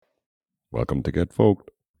Welcome to Get Folked.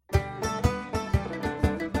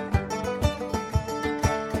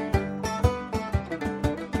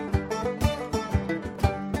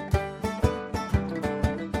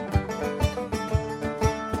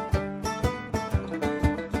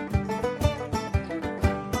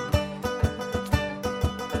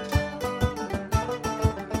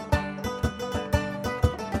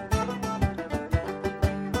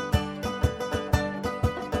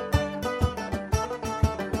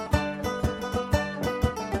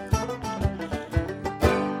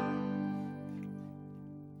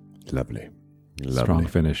 Lovely.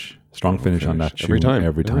 Strong finish on that tune.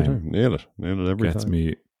 Every time. Nail it every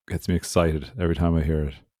time. Gets me excited every time I hear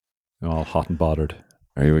it. I'm all hot and bothered.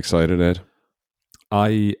 Are you excited, Ed?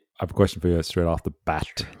 I have a question for you straight off the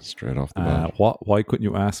bat. Straight off the bat. Why couldn't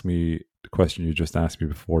you ask me the question you just asked me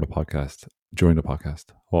before the podcast, during the podcast?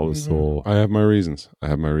 What was so... I have my reasons. Now,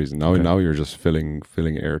 Okay. now you're just filling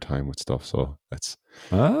airtime with stuff. So that's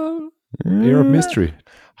air of mystery.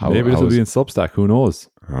 Maybe this will be in Substack. Who knows?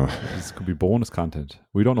 This could be bonus content.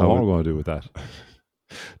 We don't know what we're going to do with that.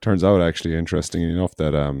 Turns out, actually, interesting enough,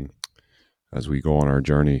 that as we go on our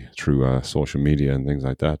journey through social media and things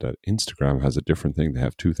like that, that Instagram has a different thing. They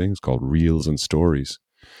have two things called Reels and Stories.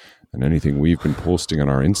 And anything we've been posting on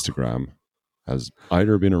our Instagram has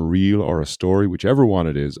either been a reel or a story, whichever one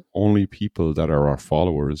it is. Only people that are our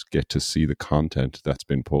followers get to see the content that's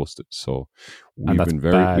been posted. So we've been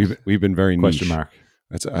very question niche. mark.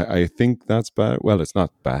 I think that's bad. Well, it's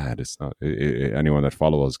not bad. It's not. Anyone that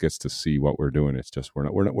follows us gets to see what we're doing. It's just we're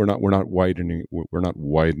not widening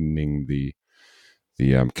the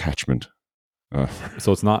catchment.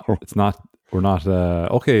 So it's not. We're not.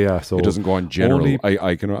 Okay, yeah. So it doesn't go on general.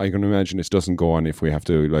 I can imagine it doesn't go on if we have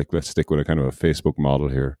to, like, let's stick with a kind of a Facebook model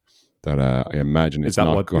here. That I imagine it's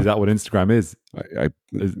not. Is that what Instagram is?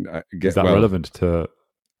 Is that relevant to?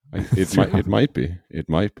 It might be.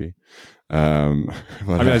 But,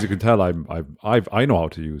 I mean, as you can tell, I know how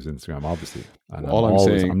to use Instagram, obviously. And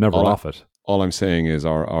I'm never off it. All I'm saying is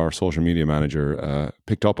our social media manager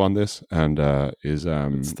picked up on this and is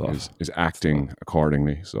acting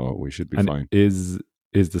accordingly. So we should be fine.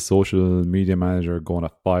 Is the social media manager going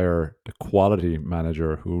to fire the quality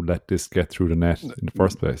manager who let this get through the net in the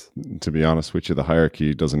first place? To be honest with you, the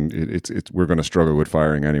hierarchy doesn't. We're going to struggle with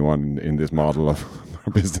firing anyone in this model of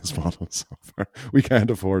our business model. So far. We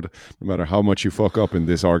can't afford, no matter how much you fuck up in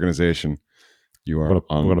this organization. We're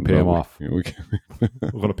going to pay him off. We're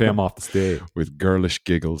going to pay him off to stay with girlish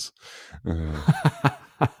giggles.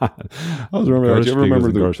 I was remember. Do you ever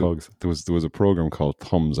remember there was a program called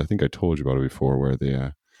Thumbs? I think I told you about it before, where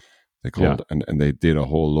they called and they did a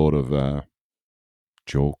whole load of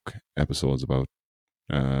joke episodes about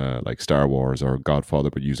like Star Wars or Godfather,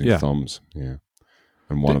 but using thumbs. Yeah,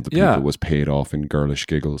 and one of the people was paid off in girlish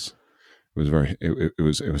giggles. It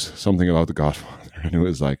was it was something about the Godfather, and it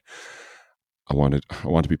was like, I want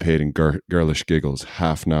to be paid in girlish giggles,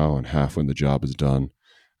 half now and half when the job is done.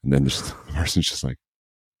 And then the person's just like,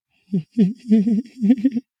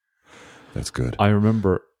 that's good. I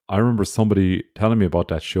remember somebody telling me about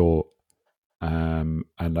that show, and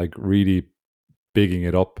like really bigging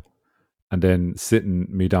it up, and then sitting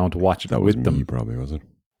me down to watch it with them. Probably, was it?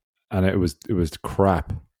 And it was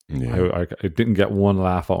crap. Yeah. I didn't get one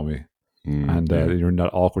laugh out of me. You're in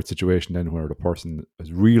that awkward situation then where the person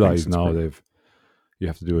has realized now you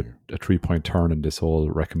have to do a 3-point turn in this whole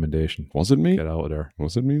recommendation. Was it me? Get out of there.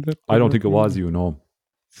 Was it me that? I don't think it was you, no.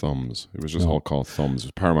 Thumbs. It was just all called Thumbs. It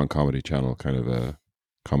was Paramount Comedy Channel, kind of a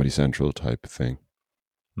Comedy Central type thing.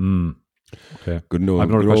 Okay. Good old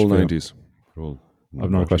 90s. I've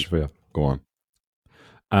another question for you. Go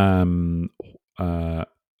on.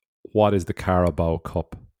 What is the Carabao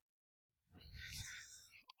Cup?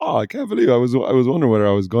 Oh, I can't believe I was wondering whether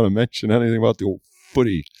I was going to mention anything about the old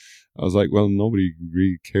footy. I was like, well, nobody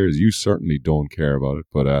really cares. You certainly don't care about it,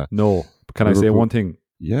 but no. But can Liverpool, I say one thing?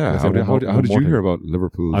 Yeah. How did you hear about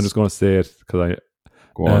Liverpool? I'm just going to say it because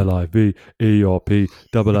LIVERP OOL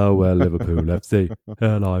Liverpool FC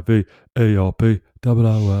LIVERP OOL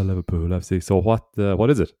Liverpool FC. So what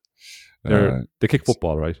is it? They kick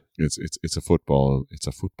football, right? It's a football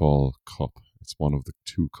cup. It's one of the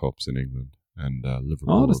two cups in England, and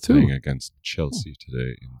Liverpool were playing against Chelsea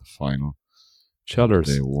today in the final. Chellers.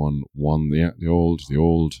 They won the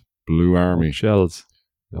old Blue Army. Shells.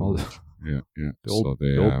 The old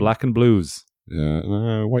black and blues.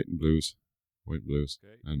 Yeah, white and blues. White blues.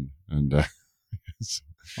 Okay. And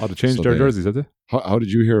they changed their jerseys, did they? How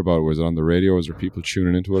did you hear about it? Was it on the radio? Was there people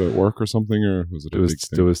tuning into it at work or something, or was it a big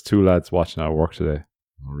thing? There was two lads watching at work today.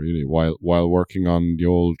 Oh, really? While working on the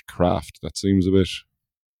old craft, that seems a bit.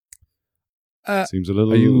 Seems a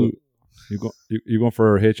little. You going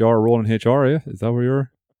for HR, role in HR? Are you? Is that where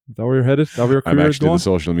you're headed? Is that where your career I'm is actually going? the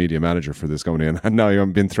social media manager for this company, and now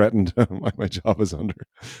I'm being threatened. My job is under.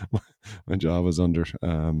 My job is under.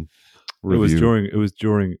 Review. It was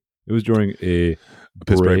during a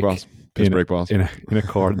piss break boss. In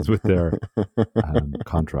accordance with their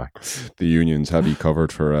contract. The unions have you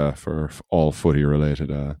covered for all footy related.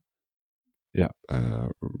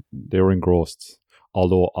 They were engrossed.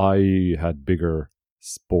 Although I had bigger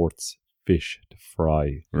sports fish to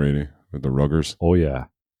fry. Really, with the ruggers. Oh yeah.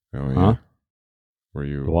 Oh yeah. Huh? Were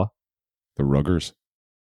you the what? The ruggers?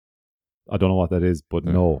 I don't know what that is, but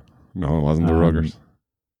no. No, it wasn't the ruggers.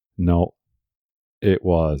 No, it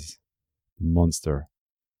was Munster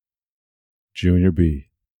Junior B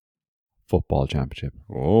Football Championship.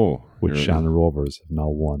 Oh, which Shannon Rovers have now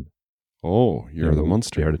won. Oh, you're the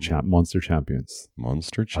Munster. They're the Munster champions.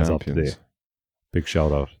 Munster champions. Big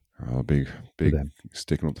shout out. Oh, big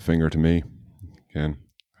sticking up the finger to me. Again,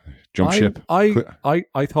 jump ship. I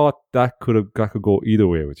thought that could go either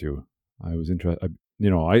way with you. I was interested.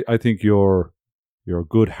 I think your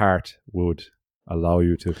good heart would allow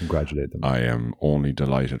you to congratulate them. I am only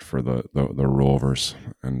delighted for the Rovers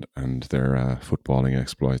and their footballing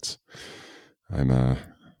exploits. I'm a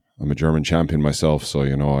German champion myself, so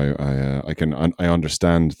I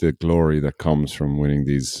understand the glory that comes from winning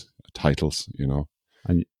these titles.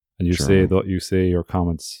 And you say your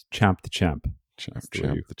comments, champ the champ. Champ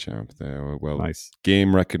the champ. There, well, nice.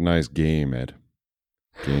 Game recognized game, Ed.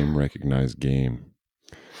 Game recognized game.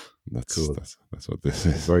 That's cool. That's what this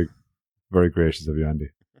is. Very, very gracious of you, Andy.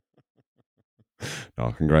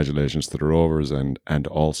 No, congratulations to the Rovers and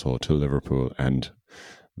also to Liverpool. And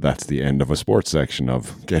that's the end of a sports section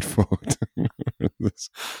of Get Fucked.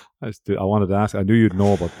 I wanted to ask. I knew you'd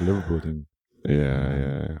know about the Liverpool thing.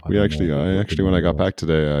 Yeah. When I got back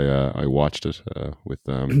today, I watched it with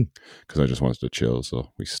because I just wanted to chill,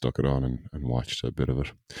 so we stuck it on and watched a bit of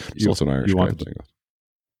it. It's also an Irish thing.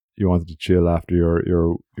 You wanted to chill after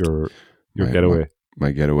your getaway.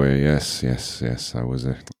 My getaway, yes. I was.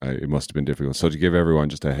 It must have been difficult. So to give everyone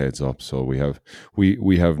just a heads up, so we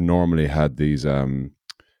have normally had these.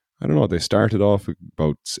 I don't know. They started off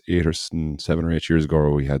about 7 or 8 years ago.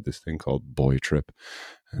 Where we had this thing called Boy Trip,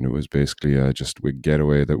 and it was basically just a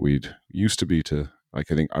getaway that we'd used to be to.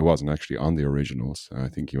 Like, I think I wasn't actually on the originals. I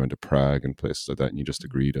think you went to Prague and places like that, and you just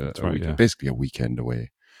agreed basically a weekend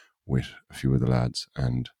away with a few of the lads,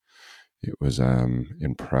 and it was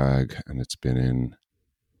in Prague, and it's been in.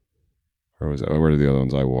 Where are the other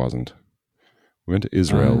ones? I wasn't. We went to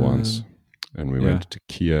Israel once, and we went to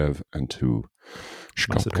Kiev and to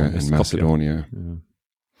Skopje in Macedonia. Yeah.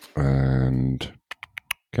 And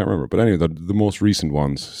can't remember. But anyway, the most recent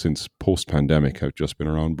ones since post-pandemic have just been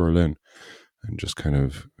around Berlin and just kind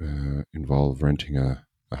of involve renting a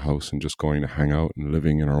house and just going to hang out and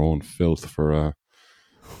living in our own filth for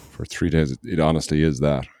 3 days. It honestly is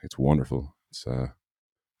that. It's wonderful. It's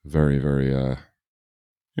very, very...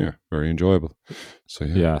 very enjoyable. So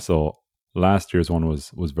so last year's one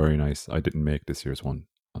was very nice. I didn't make this year's one,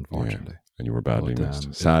 unfortunately. And you were badly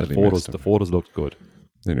missed. Sadly, the photos looked good.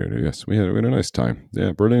 Yes, we had a nice time.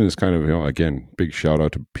 Yeah, Berlin is kind of, again, big shout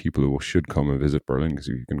out to people who should come and visit Berlin, because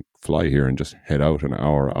you can fly here and just head out an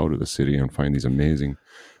hour out of the city and find these amazing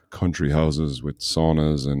country houses with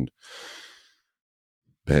saunas and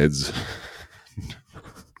beds,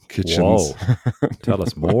 kitchens. Whoa. Tell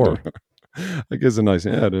us more. I guess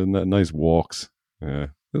nice walks. Yeah,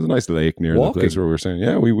 there's a nice lake near the place where we were saying.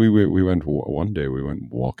 Yeah, we went one day. We went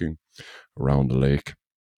walking around the lake,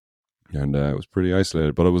 and it was pretty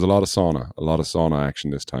isolated. But it was a lot of sauna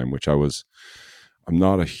action this time, which I'm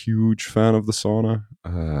not a huge fan of the sauna.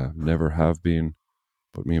 Never have been.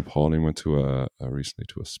 But me and Pauline went recently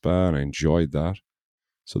to a spa, and I enjoyed that.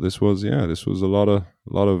 So this was a lot of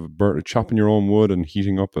chopping your own wood and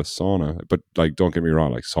heating up a sauna. But like, don't get me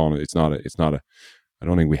wrong, like sauna, it's not a. I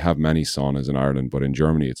don't think we have many saunas in Ireland, but in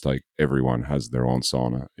Germany, it's like everyone has their own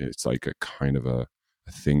sauna. It's like a kind of a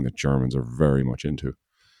thing that Germans are very much into.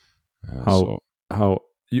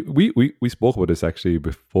 We spoke about this actually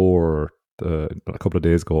before a couple of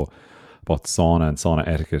days ago about sauna and sauna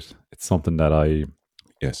etiquette. It's something that I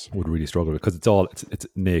would really struggle with, because it's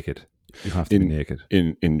naked. You have to be naked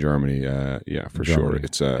in Germany. For sure.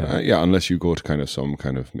 It's unless you go to kind of some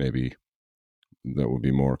kind of, maybe that would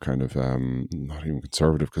be more kind of not even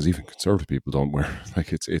conservative, because even conservative people don't wear,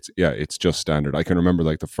 like, it's just standard. I can remember,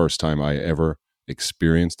 like, the first time I ever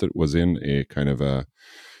experienced it was in a kind of a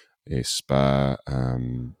spa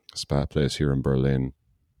place here in Berlin,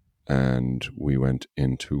 and we went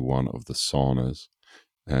into one of the saunas,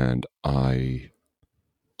 and I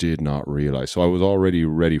did not realize. So I was already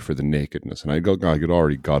ready for the nakedness, and I had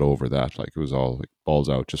already got over that. Like, it was all like balls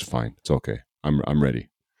out, just fine. It's okay. I'm ready.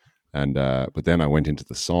 And but then I went into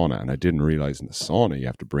the sauna, and I didn't realize in the sauna you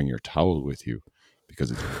have to bring your towel with you, because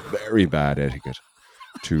it's very bad etiquette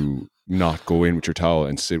to not go in with your towel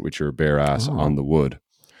and sit with your bare ass on the wood.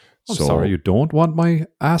 I'm sorry, you don't want my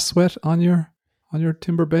ass sweat on your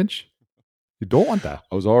timber bench? You don't want that.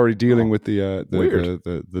 I was already dealing with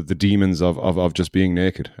the demons of just being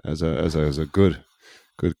naked as a good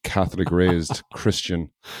Catholic raised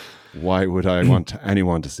Christian. Why would I want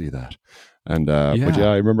anyone to see that? And but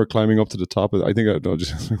yeah, I remember climbing up to the top of. I think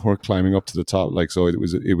we're climbing up to the top. Like, so it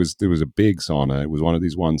was a big sauna. It was one of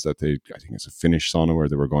these ones that I think it's a Finnish sauna, where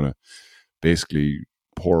they were going to basically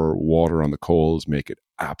pour water on the coals, make it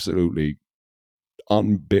absolutely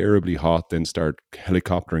unbearably hot, then start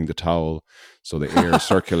helicoptering the towel so the air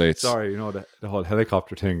circulates. Sorry, the whole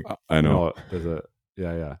helicopter thing. I know. There's a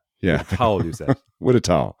yeah. With a towel, you said. With a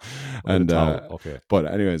towel. With a towel. Okay. But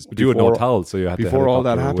anyways, you had no towel, so you had before all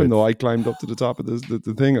that happened, though, I climbed up to the top of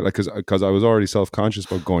the thing, like, because I was already self-conscious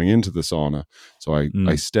about going into the sauna. So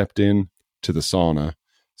I stepped in to the sauna,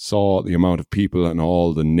 saw the amount of people and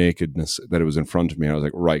all the nakedness that it was in front of me. And I was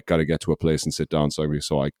like, right, got to get to a place and sit down. So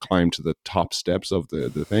I climbed to the top steps of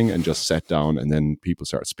the thing and just sat down. And then people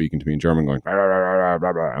started speaking to me in German, going, blah, blah, blah,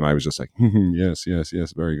 blah, blah. And I was just like, yes,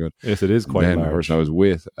 very good. Yes, it is quite large. Then the person I was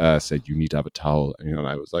with said, you need to have a towel. And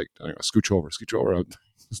I was like, scooch over.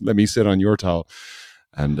 Let me sit on your towel.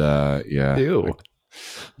 And Ew.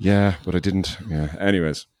 Yeah, but I didn't. Yeah.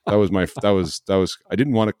 Anyways, that was. I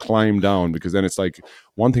didn't want to climb down, because then it's like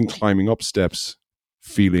one thing climbing up steps,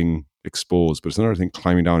 feeling exposed, but it's another thing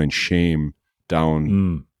climbing down in shame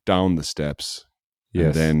down the steps,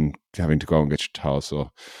 and then having to go out and get your towel.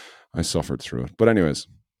 So I suffered through it. But anyways,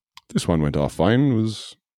 this one went off fine. It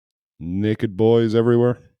was naked boys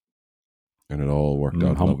everywhere, and it all worked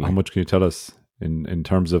out. How much can you tell us in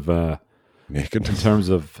terms of? Naked. In terms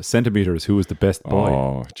of centimeters, who was the best boy?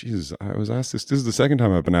 Oh, Jesus! I was asked this. This is the second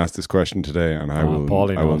time I've been asked this question today, and I will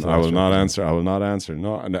not answer. I will not answer.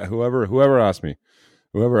 No, and whoever asked me,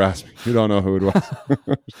 you don't know who it was.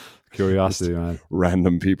 Curiosity, man.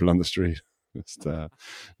 Random people on the street.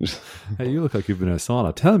 Hey, you look like you've been in a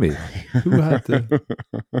sauna. Tell me, who had the?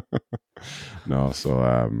 No,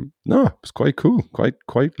 so no, it was quite cool,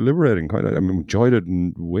 quite liberating. I enjoyed it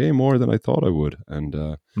way more than I thought I would, and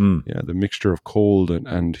the mixture of cold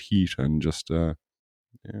and heat, and just it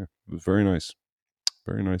was very nice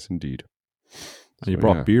indeed. And you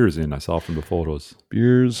brought beers in, I saw from the photos.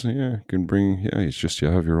 Beers, you can bring. Yeah, it's just you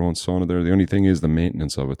have your own sauna there. The only thing is the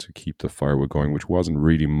maintenance of it to keep the firewood going, which wasn't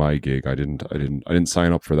really my gig. I didn't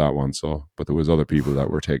sign up for that one. So, but there was other people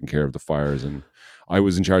that were taking care of the fires, and I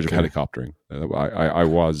was in charge of helicoptering.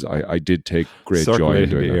 I did take great joy in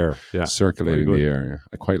doing the air. Yeah, circulating the air. Yeah.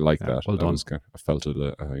 I quite like that. Well done. I felt it.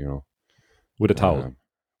 With a towel.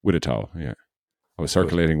 With a towel. Yeah, I was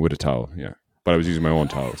circulating with a towel. Yeah, but I was using my own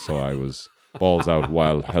towel, so I was balls out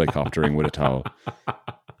while helicoptering with a towel.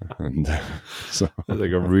 And so it's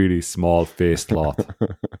like a really small face cloth.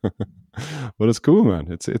 But it's cool,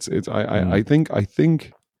 man. It's I think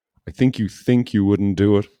you think you wouldn't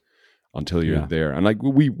do it until you're there. And like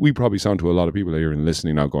we probably sound to a lot of people that are even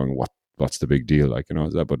listening now going, what's the big deal? Like,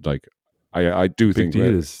 is that, but like I do think the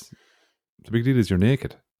big deal is you're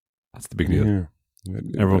naked. That's the big deal. Yeah.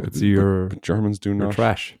 Everyone could see your Germans do not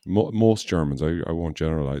trash. Most Germans, I won't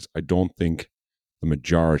generalize. I don't think the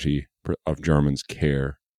majority of Germans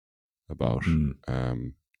care about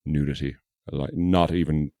nudity, like not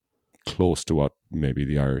even close to what maybe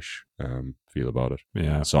the Irish feel about it.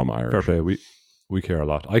 Yeah, some Irish. Fair play. We care a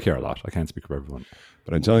lot. I care a lot. I can't speak for everyone,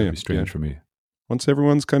 but I'm telling you, it's strange for me. Once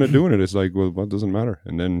everyone's kind of doing it, it's like, well, what doesn't matter?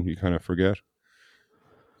 And then you kind of forget.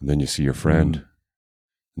 And then you see your friend,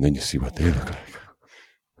 and then you see what they look like.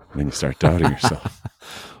 And then you start doubting yourself.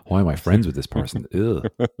 Why am I friends with this person? Ew.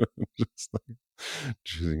 Just like,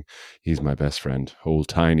 he's my best friend. Old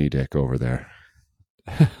tiny dick over there.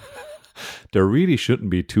 There really shouldn't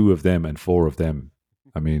be 2 of them and 4 of them.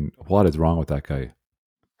 I mean, what is wrong with that guy?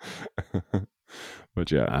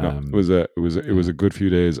 But yeah, it was a good few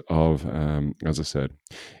days of, as I said,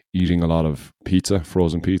 eating a lot of pizza,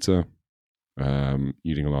 frozen pizza,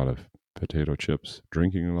 eating a lot of potato chips,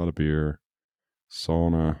 drinking a lot of beer,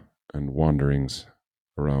 sauna, and wanderings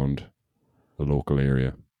around the local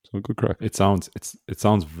area. So good crack. It sounds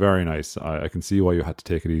very nice. I can see why you had to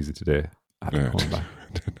take it easy today.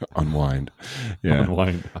 Unwind. Yeah.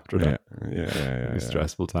 Unwind after that. Yeah.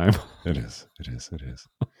 Stressful time. It is.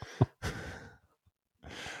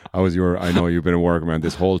 I know you've been at work, man,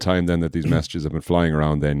 this whole time then that these messages have been flying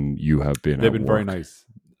around, then you have been They've been very nice.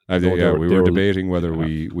 we were debating whether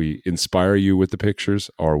we inspire you with the pictures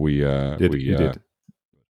or we did.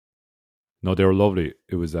 No, they were lovely.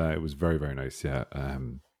 It was very, very nice. Yeah.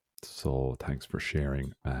 So thanks for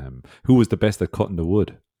sharing. Who was the best at cutting the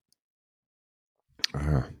wood?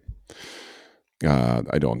 I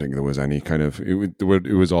don't think there was any kind of. It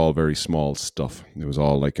was all very small stuff. It was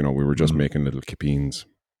all like, we were just making little kipines.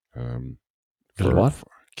 Little what?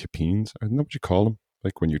 Kipines? I don't know what you call them.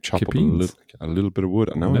 Like when you chop up a little bit of wood.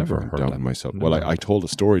 And now I've never heard that myself. Well, I told a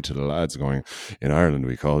story to the lads going, in Ireland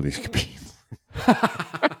we call these kipines.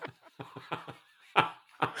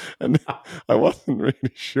 And I wasn't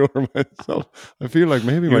really sure myself. I feel like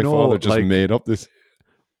maybe my father just made up this.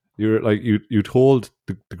 You're like you told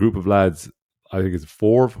the group of lads, I think it's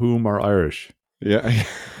 4 of whom are Irish. Yeah.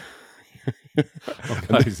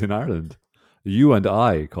 Guys in Ireland. You and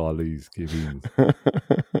I call these kipines.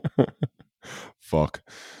 Fuck.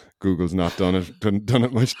 Google's not done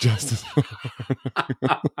it much justice.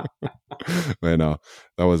 Wait, no,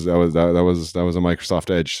 that was a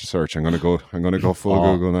Microsoft Edge search. I'm gonna go full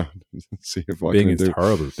Google now. See if Bing is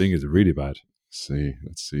terrible. Bing is really bad.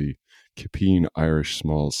 Let's see. Kipine Irish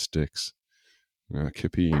small sticks.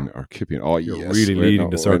 Kipine. Oh, you're really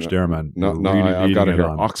leading the search there, man. I've got it here.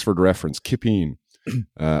 Oxford reference. Kipine,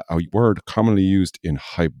 a word commonly used in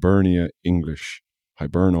Hiberno English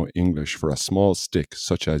for a small stick,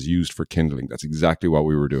 such as used for kindling. That's exactly what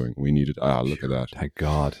we were doing. We needed. Look at that. Thank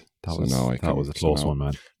God. That was a close one,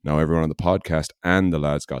 man. Now everyone on the podcast and the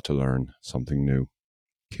lads got to learn something new.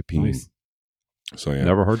 Kipine. Nice. So yeah,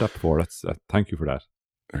 never heard that before. That's thank you for that.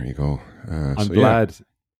 There you go. I'm glad. Yeah.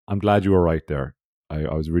 I'm glad you were right there.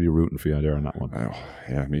 I was really rooting for you there on that one. Oh,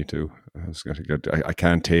 yeah, me too. I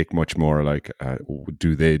can't take much more. Like,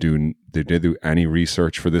 did they do any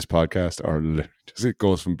research for this podcast, or does it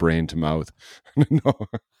goes from brain to mouth? No.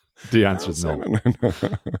 The answer is no.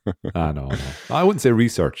 No. I wouldn't say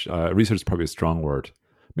research. Research is probably a strong word.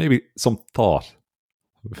 Maybe some thought.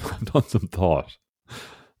 I've done some thought.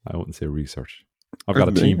 I wouldn't say research. I've got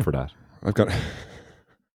a team for that.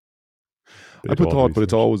 I put thought, but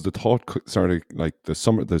it's always the thought started like the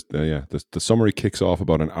summary kicks off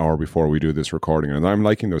about an hour before we do this recording, and I'm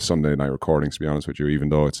liking those Sunday night recordings, to be honest with you, even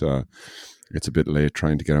though it's a bit late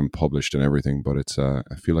trying to get them published and everything. But it's I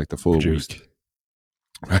feel like the full week.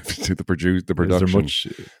 I have to do the production.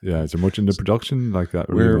 Is there much in the production like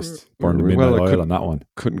that? We must burn the midnight oil on that one.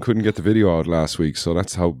 Couldn't get the video out last week, so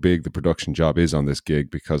that's how big the production job is on this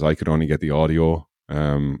gig, because I could only get the audio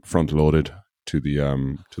front loaded to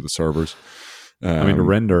the servers. I mean,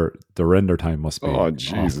 the render time must be. Oh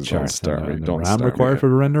Jesus! Don't start me. Don't RAM start required me. for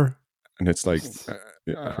the render. And it's like,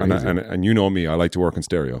 and you know me, I like to work in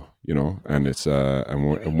stereo, and it's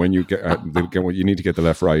and when you get what you need to get the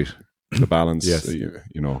left right, the balance, yes.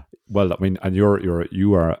 Well, I mean, and you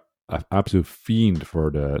are an absolute fiend for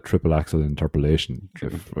the triple axle interpolation.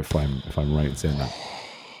 If I'm right in saying that,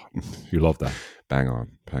 you love that. Bang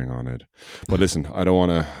on, Ed. But listen, I don't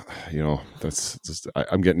want to, that's just,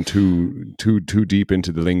 I'm getting too deep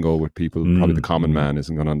into the lingo with people. Probably the common man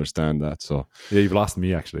isn't going to understand that. So yeah, you've lost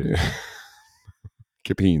me actually. Yeah.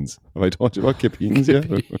 Kipines. Have I told you about kipines yet?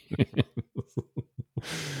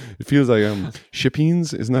 It feels like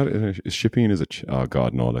shippines, isn't that? Shipping is oh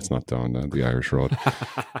God, no, that's not down the Irish road.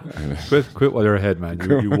 Quit while you're ahead, man.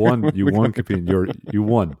 You won. You won, Kipine. You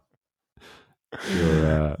won.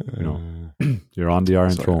 You're you're on the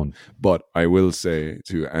Iron Throne. But I will say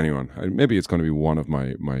to anyone, maybe it's going to be one of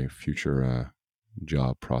my future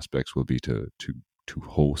job prospects will be to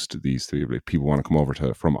host these three. If people want to come over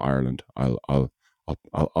from Ireland, I'll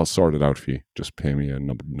sort it out for you. Just pay me an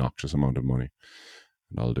obnoxious amount of money,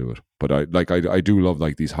 and I'll do it. But I do love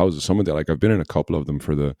like these houses. Some of the I've been in a couple of them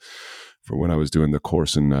for when I was doing the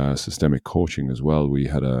course in systemic coaching as well. We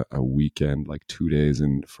had a weekend, like 2 days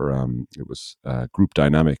in for it was group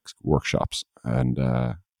dynamics workshops, and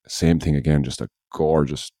same thing again, just a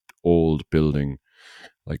gorgeous old building,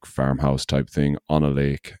 like farmhouse type thing on a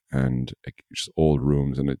lake, and just old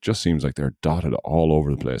rooms, and it just seems like they're dotted all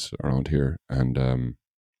over the place around here, and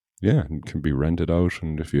it can be rented out,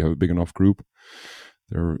 and if you have a big enough group,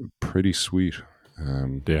 they're pretty sweet.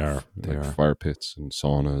 They are fire pits and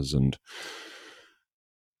saunas and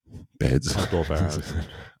beds. Outdoor bars.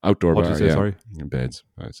 Outdoor bar. What did you say? Sorry, beds.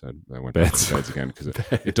 I went beds. To beds again because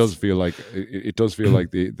it does feel like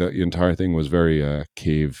the entire thing was very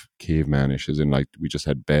cavemanish. As in, like we just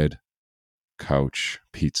had bed, couch,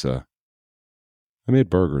 pizza. I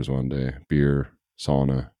made burgers one day, beer,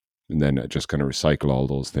 sauna, and then I just kind of recycle all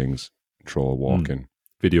those things. Throw a walk in.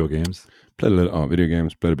 Video games. Played a little video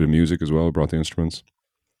games. Played a bit of music as well. Brought the instruments.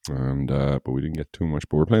 and but we didn't get too much.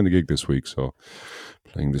 But we're playing the gig this week, so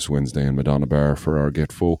playing this Wednesday in Madonna Bar for our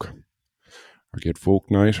Get Folk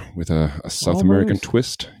night with a South American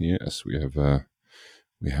twist. Yes, we have the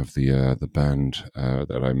band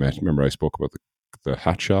that I met. Remember, I spoke about the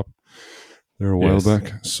hat shop there a while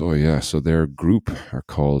back. So their group are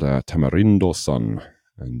called Tamarindo Sun,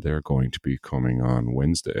 and they're going to be coming on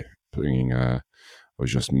Wednesday, playing. I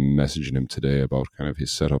was just messaging him today about kind of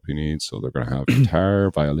his setup he needs. So they're going to have guitar,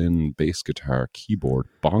 violin, bass guitar, keyboard,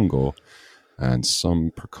 bongo, and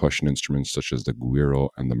some percussion instruments such as the güiro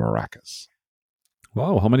and the maracas.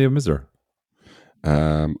 Wow, how many of them is there?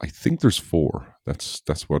 I think there's 4. That's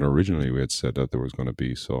what originally we had said that there was going to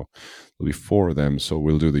be. So there'll be 4 of them. So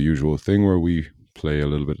we'll do the usual thing where we play a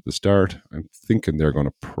little bit at the start. I'm thinking they're going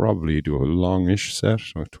to probably do a longish set,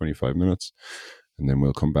 25 minutes. And then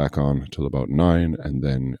we'll come back on until about 9. And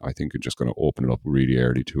then I think we're just going to open it up really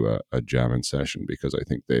early to a jamming session, because I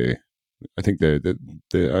think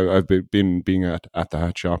I've been being at the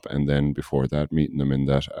hat shop, and then before that meeting them in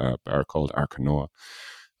that bar called Arkanoa.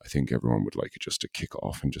 I think everyone would like it just to kick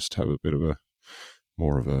off and just have a bit of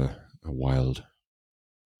more of a wild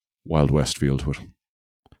west feel to it.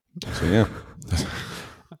 So yeah.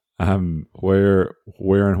 Where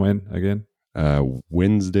and when again?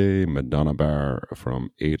 Wednesday, Madonna Bar from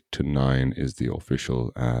 8 to 9 is the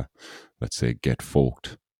official, let's say, Get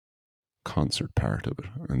Folked concert part of it,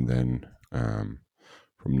 and then from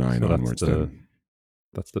 9 onwards.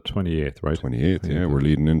 That's the 28th, right? 28th, yeah. We're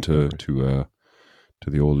leading into to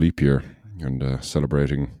the old leap year and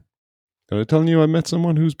celebrating. Did I tell you I met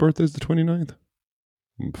someone whose birthday is the 29th?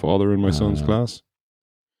 Father in my son's class.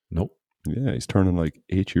 Nope. Yeah, he's turning like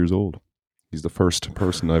 8 years old. He's the first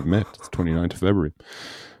person I've met. It's 29th of February.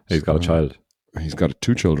 He's got a child. He's got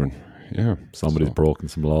 2 children. Yeah. Somebody's broken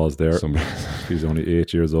some laws there. He's only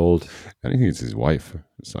 8 years old. I think it's his wife.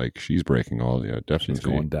 It's like she's breaking all. Yeah, definitely. She's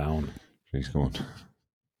going down. She's going.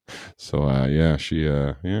 So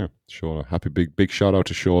Shola. Happy big shout out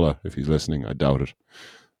to Shola if he's listening. I doubt it.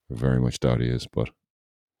 I very much doubt he is, but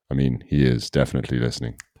I mean, he is definitely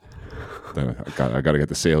listening. I got to get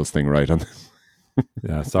the sales thing right on this.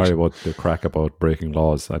 Yeah, sorry about the crack about breaking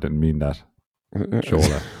laws. I didn't mean that.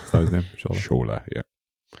 Shola. Is that his name? Shola, yeah.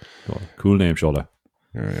 Cool name, Shola.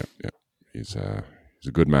 Yeah. He's a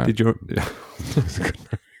good man. He's a good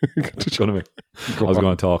man. I was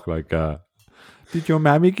going to talk like, did your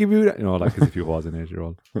mammy give you that? You know, like as if he was an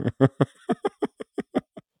 8-year-old.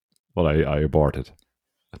 Well, I aborted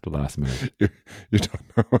at the last minute. You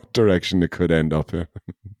don't know what direction it could end up in.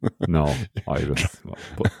 No, I just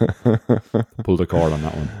pulled the cord on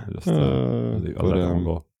that one. I'll let that one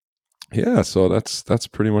go. Yeah, so that's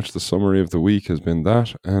pretty much the summary of the week has been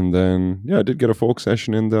that. And then, I did get a folk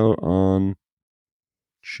session in though on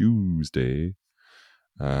Tuesday.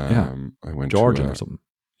 I went Georgian or something.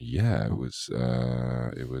 Yeah, it was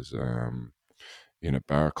in a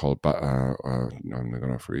bar called I'm not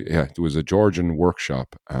gonna free. Yeah, there was a Georgian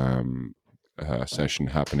workshop session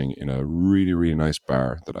happening in a really, really nice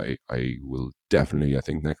bar that I will definitely, I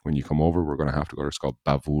think next when you come over we're gonna have to go to. It's called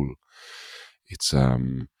Bavul. It's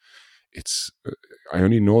I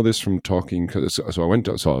only know this from talking, so I went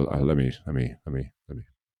to, so let me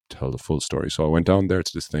tell the full story. So I went down there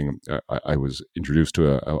to this thing. I was introduced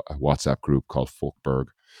to a WhatsApp group called Folkberg,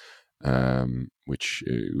 which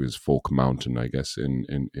was Folk Mountain, I guess, in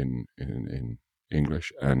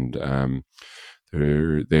English, and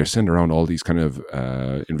they send around all these kind of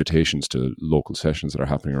invitations to local sessions that are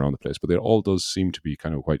happening around the place, but it all does seem to be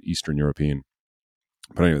kind of quite Eastern European.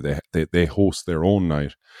 But anyway, they host their own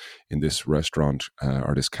night in this restaurant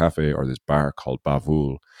or this cafe or this bar called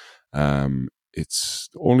Bavul. It's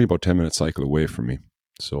only about 10-minute cycle away from me,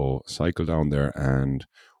 so cycle down there, and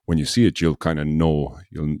when you see it, you'll kind of know,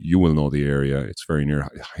 you will know the area. It's very near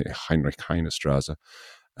Heinrich Heine Straße,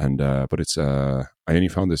 and but it's I only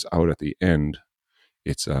found this out at the end.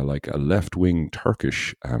 It's like a left-wing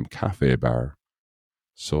Turkish cafe bar.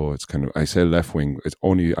 So it's kind of, I say left wing. It's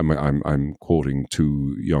only I'm quoting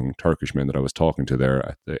 2 young Turkish men that I was talking to there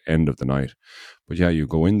at the end of the night. But yeah, you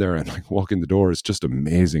go in there and like walk in the door. It's just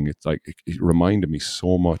amazing. It's like it reminded me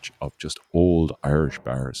so much of just old Irish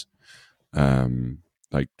bars.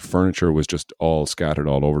 Like furniture was just all scattered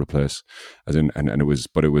all over the place, as in, and it was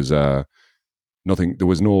nothing. There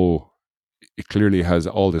was no. It clearly has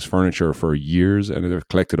all this furniture for years, and they've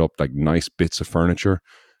collected up like nice bits of furniture.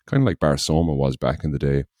 Kind of like Bar Soma was back in the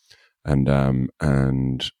day, and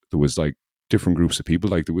there was like different groups of people.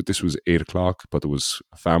 Like this was 8 o'clock, but there was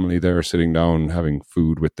a family there sitting down having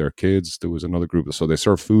food with their kids. There was another group, so they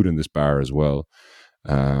serve food in this bar as well.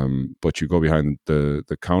 But you go behind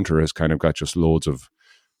the counter has kind of got just loads of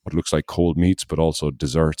what looks like cold meats, but also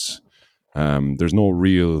desserts. There's no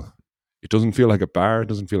real. It doesn't feel like a bar. It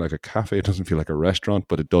doesn't feel like a cafe. It doesn't feel like a restaurant,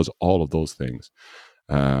 but it does all of those things.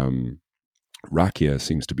 Rakia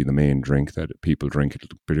seems to be the main drink that people drink. It's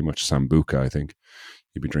pretty much sambuca, I think.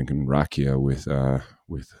 You'd be drinking rakia with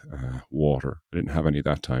water. I didn't have any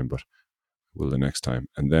that time, but will the next time.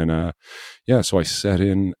 And then, so I sat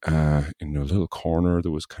in a little corner.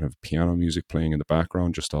 There was kind of piano music playing in the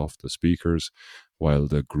background, just off the speakers, while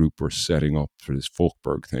the group were setting up for this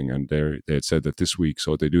Folkberg thing. And they had said that this week,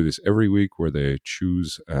 so they do this every week, where they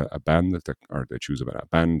choose a band they choose a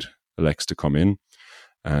band elects to come in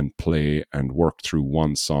and play and work through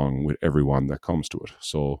one song with everyone that comes to it.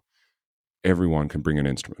 So everyone can bring an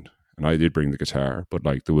instrument. And I did bring the guitar, but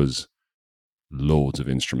like there was loads of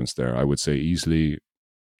instruments there. I would say easily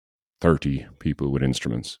 30 people with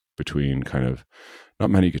instruments, between kind of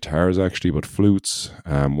not many guitars actually, but flutes,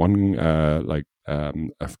 a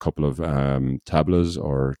couple of tablas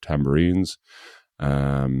or tambourines,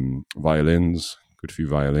 violins, good few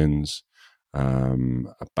violins,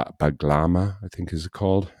 baglama, I think is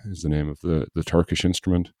the name of the Turkish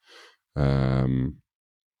instrument,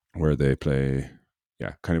 where they play,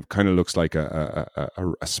 kind of looks like a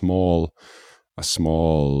small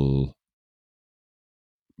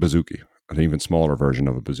bouzouki, an even smaller version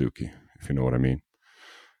of a bouzouki, if you know what I mean.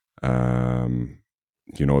 Do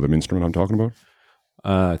you know the instrument I'm talking about?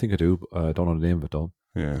 I think I do. I don't know the name of it though.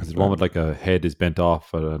 Yeah, is it one with like a head is bent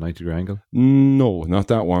off at a 90-degree angle? No, not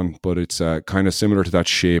that one, but it's kind of similar to that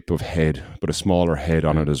shape of head, but a smaller head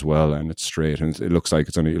on it as well, and it's straight, and it looks like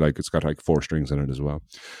it's only like it's got like 4 strings in it as well.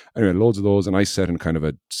 Anyway, loads of those, and I sat in kind of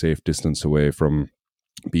a safe distance away from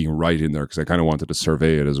being right in there because I kind of wanted to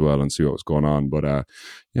survey it as well and see what was going on. But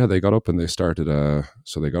they got up and they started.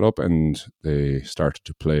 So they got up and they started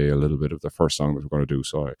to play a little bit of the first song that we're going to do.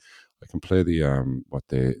 So I can play the what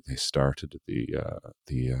they started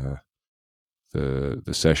the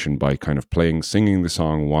session by kind of singing the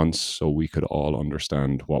song once, so we could all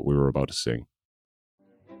understand what we were about to sing.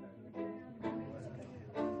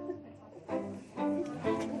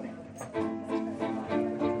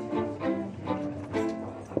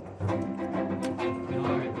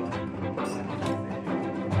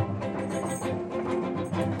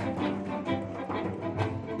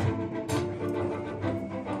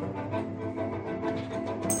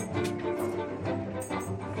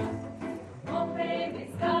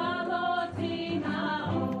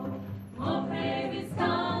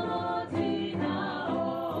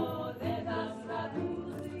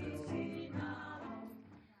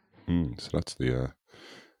 So that's the.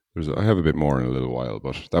 I have a bit more in a little while,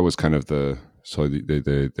 but that was kind of the. So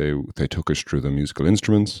they took us through the musical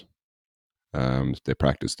instruments. They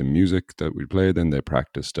practiced the music that we played. Then they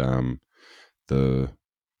practiced what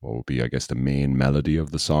would be, I guess, the main melody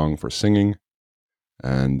of the song for singing,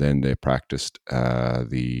 and then they practiced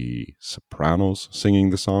the sopranos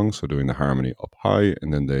singing the song, so doing the harmony up high,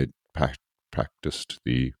 and then they practiced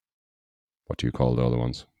the, what do you call the other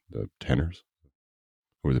ones? The tenors.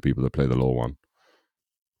 Who are the people that play the low one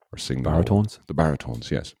or sing baritones? The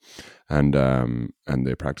baritones, yes, and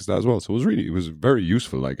they practiced that as well. So it was very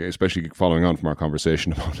useful, like especially following on from our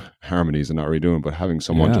conversation about harmonies and not really doing, but having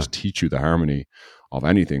someone just teach you the harmony of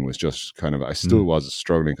anything was just kind of. I still was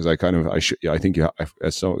struggling because I think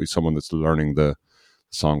as someone that's learning the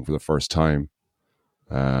song for the first time,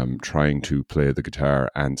 trying to play the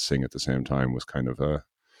guitar and sing at the same time was kind of a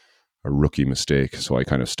rookie mistake. So I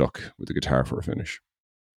kind of stuck with the guitar for a finish.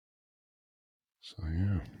 So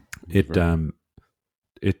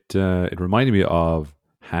it reminded me of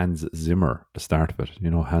Hans Zimmer, the start of it. You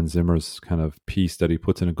know, Hans Zimmer's kind of piece that he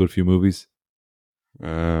puts in a good few movies.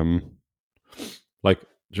 Like,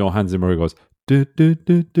 Hans Zimmer goes in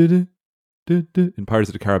Pirates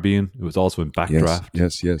of the Caribbean. It was also in Backdraft.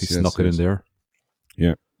 Yes. He snuck it in there.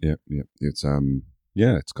 Yeah. It's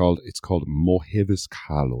it's called Mohevis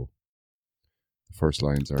Kalo. The first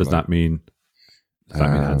lines are. Does that mean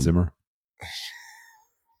Hans Zimmer?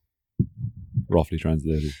 Roughly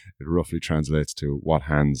translated. It roughly translates to what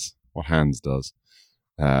Hans does.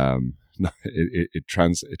 It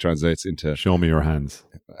translates into show me your hands.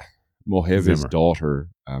 Mohevis daughter.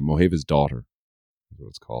 Mohevis daughter is what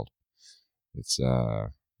it's called. It's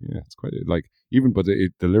it's quite like even, but the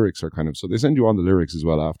lyrics are kind of, so they send you on the lyrics as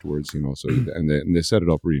well afterwards, you know. So and they set it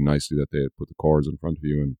up really nicely that they put the chords in front of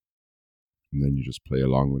you and then you just play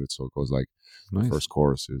along with it. So it goes like the first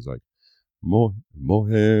chorus is like.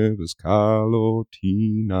 Mohevis Kalo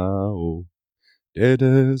Tinao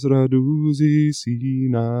Dedes Raduzi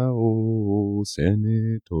Sinao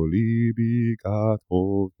Senetolibi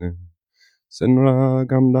Gathoven Senra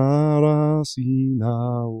Gamdara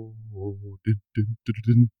Sinao,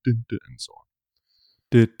 and so on.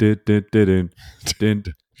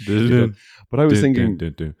 But I was thinking,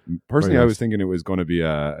 personally, I was thinking it was going to be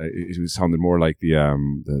it sounded more like the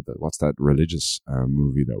what's that religious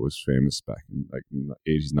movie that was famous back in like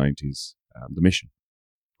 80s, 90s, The Mission.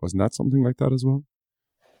 Wasn't that something like that as well?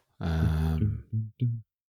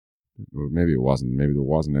 Maybe it wasn't. Maybe there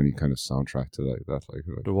wasn't any kind of soundtrack to like that. Like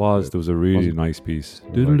there was a really nice piece.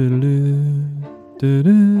 It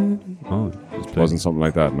wasn't something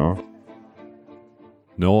like that, no?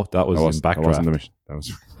 No, that was in Backdraft. That wasn't The Mission. That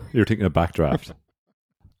was. You're thinking of Backdraft,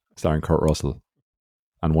 starring Kurt Russell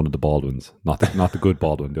and one of the Baldwins, not the good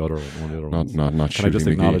Baldwin, the other one of the other ones. Not. Can I just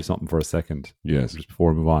acknowledge something for a second? Yes. Just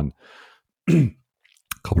before we move on. A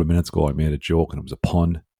couple of minutes ago, I made a joke and it was a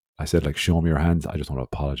pun. I said, like, show me your hands. I just want to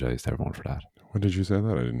apologize to everyone for that. When did you say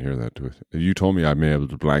that? I didn't hear that. You told me I may be able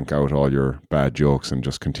to blank out all your bad jokes and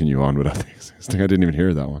just continue on without things. I didn't even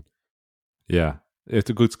hear that one. Yeah.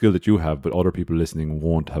 It's a good skill that you have, but other people listening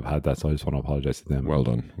won't have had that, so I just want to apologize to them. Well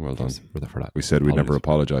done. For that. We said we'd never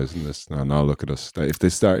apologize in this. Now look at us. If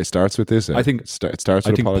it starts with this, I think it starts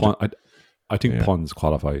with apology. I think puns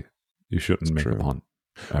qualify. You shouldn't make a pun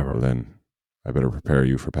ever. Well, then I better prepare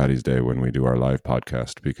you for Paddy's Day when we do our live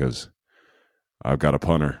podcast, because I've got a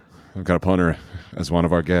punner. As one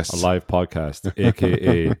of our guests. A live podcast,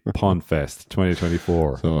 aka Pun Fest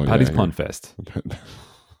 2024. So, Paddy's Pun Fest.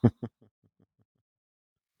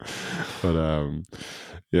 But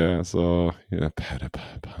Paddy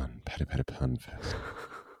Pun Fest.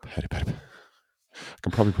 Paddy. I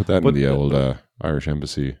can probably put that in the old Irish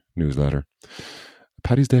Embassy newsletter.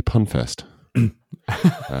 Paddy's Day Pun Fest.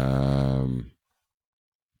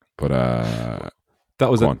 That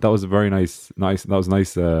was a very nice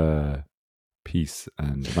piece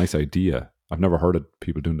and a nice idea. I've never heard of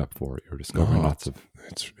people doing that before. You're discovering lots of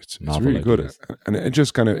it's really good, and it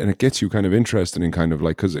just kind of, and it gets you kind of interested in kind of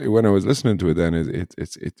like, because when I was listening to it, then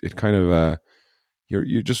it kind of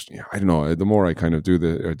you just, I don't know. The more I kind of do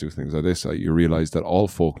things like this, you realize that all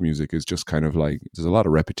folk music is just kind of like, there's a lot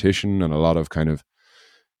of repetition and a lot of kind of,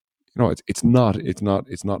 you know, it's not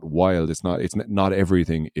wild. It's not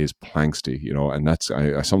everything is Planksty, you know, and that's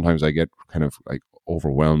I sometimes I get kind of like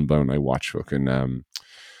overwhelmed when I watch fucking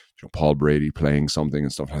Paul Brady playing something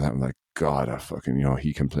and stuff like that. I'm like, God, I fucking, you know,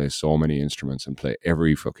 he can play so many instruments and play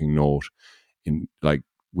every fucking note in like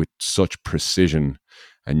with such precision,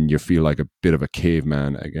 and you feel like a bit of a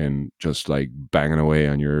caveman again, just like banging away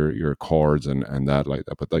on your chords and that like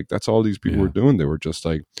that. But like that's all these people were doing. They were just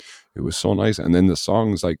like, it was so nice. And then the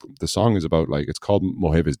song is about like, it's called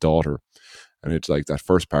Moheva's Daughter, and it's like that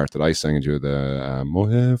first part that I sang to you, the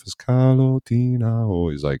Moheva's Carlo Tina,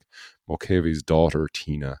 is like Moheva's daughter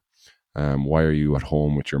Tina. Why are you at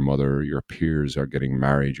home with your mother? Your peers are getting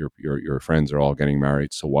married. Your friends are all getting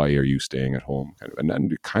married. So why are you staying at home? Kind of,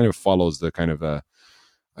 and it kind of follows the kind of I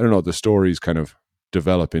don't know. The stories kind of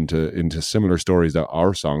develop into similar stories that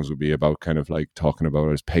our songs would be about. Kind of like talking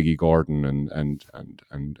about as Peggy Gordon and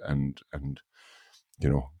you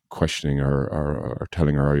know, questioning her or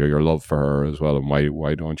telling her your love for her as well, and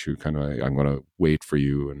why don't you kind of, I'm going to wait for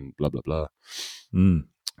you and blah blah blah.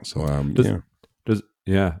 So and there's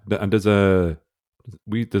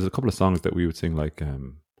a couple of songs that we would sing like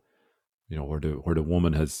you know, where the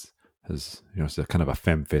woman has you know, it's a kind of a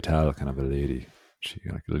femme fatale kind of a lady. She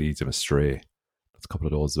like leads him astray. There's a couple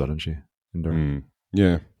of those as well, isn't she? In there,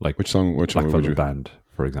 yeah. Like which song? Which Black one Velvet Band,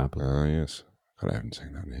 for example. Yes. God, I haven't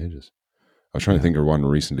sang that in ages. I was trying to think of one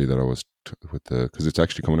recently that I was because it's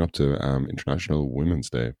actually coming up to International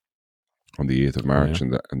Women's Day on the 8th of March,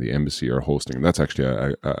 and the embassy are hosting, and that's actually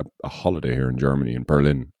a holiday here in Germany, in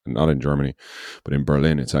Berlin. Not in Germany, but in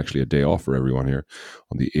Berlin, it's actually a day off for everyone here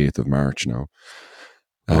on the 8th of March now.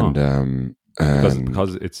 And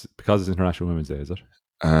because it's International Women's Day, is it?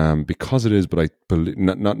 Because it is, but I believe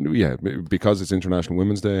because it's International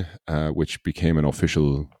Women's Day, which became an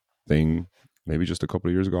official thing maybe just a couple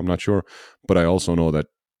of years ago. I'm not sure, but I also know that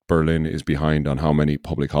Berlin is behind on how many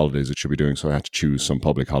public holidays it should be doing, so I had to choose some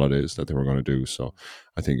public holidays that they were going to do. So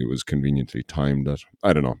I think it was conveniently timed that,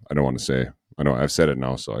 I don't know. I don't want to say. I know I've said it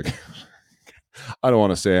now, so I don't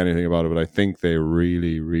want to say anything about it. But I think they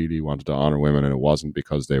really, really wanted to honor women, and it wasn't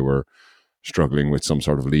because they were struggling with some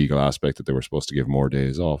sort of legal aspect that they were supposed to give more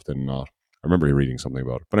days off than not. I remember reading something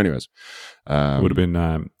about it. But anyways, it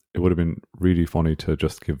would have been really funny to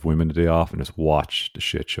just give women a day off and just watch the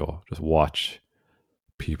shit show. Just watch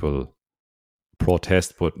people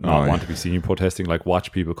protest, but not want to be seen protesting. Like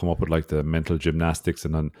watch people come up with like the mental gymnastics,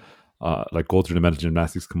 and then like go through the mental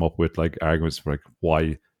gymnastics, come up with like arguments for like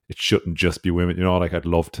why it shouldn't just be women. You know, like I'd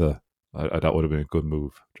love to That would have been a good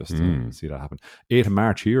move just to see that happen. 8th of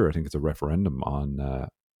March here, I think it's a referendum on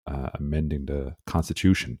amending the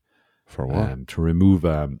Constitution. For what? To remove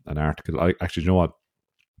an article. Actually, you know what?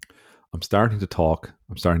 I'm starting to talk.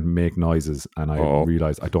 I'm starting to make noises, and I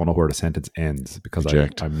realize I don't know where the sentence ends because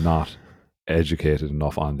I'm not educated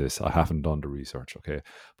enough on this. I haven't done the research. Okay,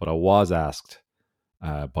 but I was asked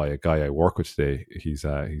by a guy I work with today. He's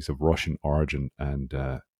of Russian origin, and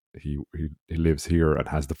he lives here and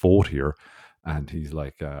has the vote here. And he's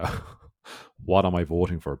like, "What am I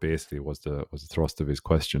voting for?" Basically, was the thrust of his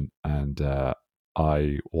question, and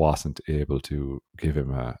I wasn't able to give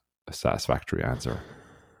him a satisfactory answer.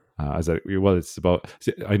 I said, well, it's about.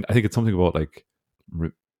 I think it's something about like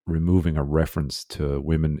removing a reference to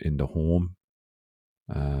women in the home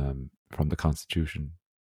from the Constitution.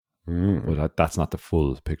 But that's not the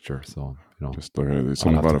full picture. So just it's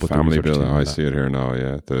something about a family bill. I see it here now.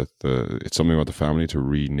 Yeah, it's something about the family, to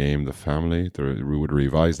rename the family. We would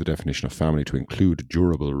revise the definition of family to include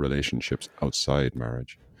durable relationships outside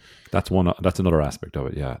marriage. That's one. That's another aspect of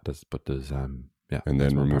it. Yeah, there's and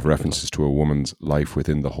then remove references to a woman's life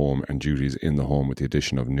within the home and duties in the home with the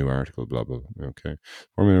addition of new article, blah, blah, blah. Okay.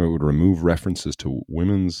 Or maybe it would remove references to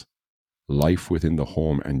women's life within the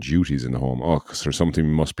home and duties in the home. Oh, because there's something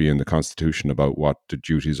must be in the Constitution about what the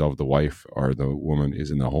duties of the wife or the woman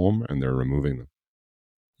is in the home, and they're removing them.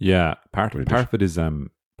 Yeah. Part of it is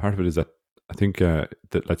that I think that,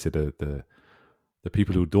 let's say the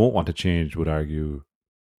people who don't want to change would argue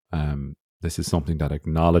this is something that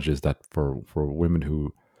acknowledges that for women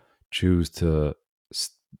who choose to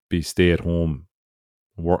be stay at home,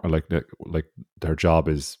 work like their job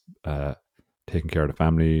is taking care of the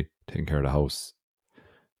family, taking care of the house.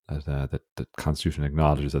 That the Constitution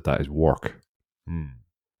acknowledges that is work.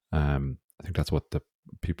 I think that's what the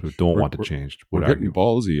people who don't want to change would argue. Getting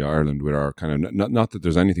ballsy, Ireland, with our kind of not that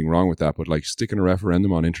there's anything wrong with that, but like sticking a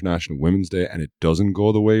referendum on International Women's Day and it doesn't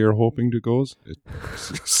go the way you're hoping it goes. It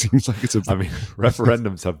seems like it's I mean,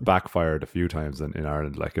 referendums have backfired a few times in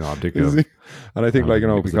Ireland. Like, I'm thinking of, and I think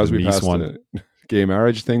because we passed the gay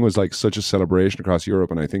marriage thing was like such a celebration across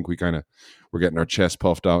Europe, and I think we're getting our chest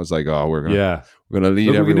puffed out. It's like, we're gonna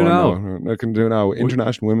lead everyone now. What can do now?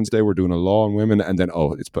 International Women's Day, we're doing a law on women, and then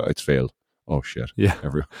it's failed. Oh shit! Yeah,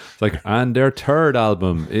 it's like, and their third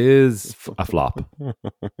album is a flop.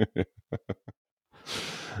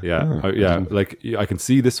 Like I can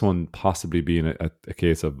see this one possibly being a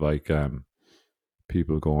case of like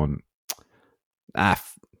people going,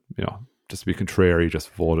 just to be contrary, just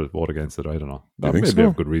vote against it. I don't know. Maybe they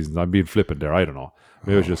have good reasons. I'm being flippant there. I don't know.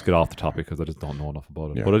 Maybe I should just get off the topic because I just don't know enough about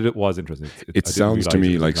it. Yeah. But it was interesting. It sounds to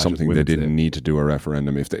me like something they didn't need to do a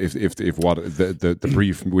referendum. If what the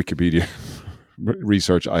brief Wikipedia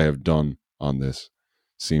research I have done on this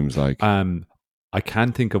seems like, I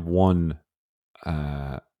can think of one.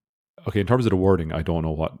 Okay, in terms of the wording, I don't know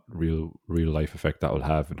what real life effect that will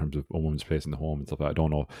have in terms of a woman's place in the home and stuff. I don't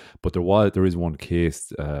know, but there is one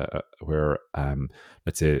case where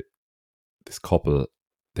let's say this couple,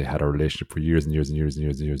 they had a relationship for years and years and years and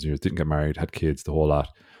years and years and years, didn't get married, had kids, the whole lot.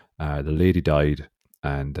 The lady died,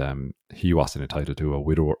 and he wasn't entitled to a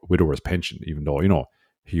widower's pension, even though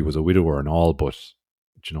he was a widower and all, but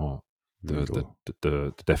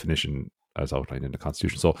the definition as outlined in the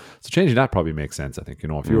Constitution. So changing that probably makes sense. I think,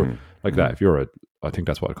 if you're like that, I think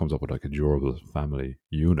that's what it comes up with, like a durable family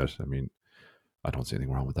unit. I mean, I don't see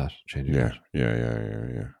anything wrong with that. Changing that.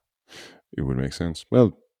 Yeah. It would make sense.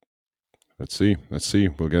 Well, let's see.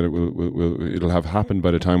 We'll get it. It'll have happened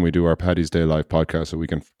by the time we do our Paddy's Day live podcast, so we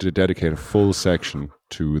can dedicate a full section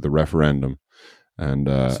to the referendum. And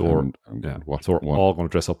we're all going to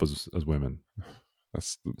dress up as women.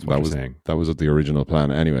 That was the original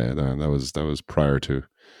plan. Anyway, that was prior to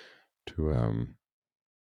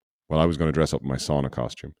I was going to dress up in my sauna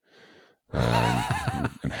costume,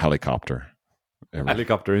 and helicopter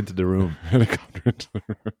into the room.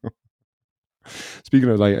 Speaking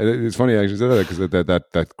of, like, it's funny I actually said that because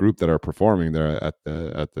that group that are performing there at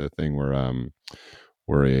the thing we're a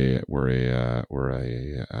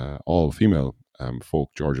all female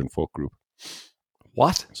Georgian folk group.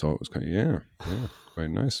 What? So it was kind of quite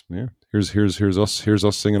nice. Yeah. Here's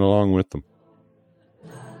us singing along with them.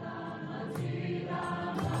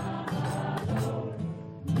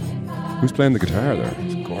 Who's playing the guitar there?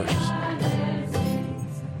 It's gorgeous.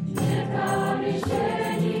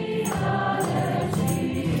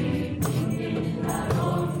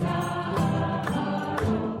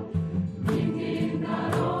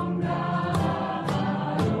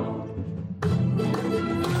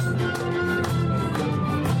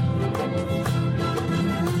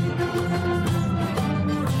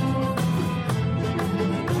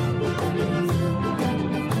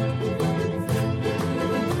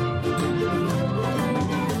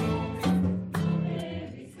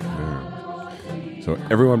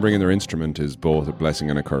 everyone bringing their instrument is both a blessing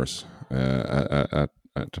and a curse.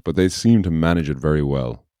 But they seem to manage it very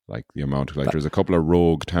well. Like the amount of there's a couple of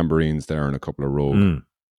rogue tambourines there and a couple of rogue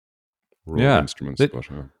instruments.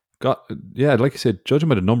 Like you said, judging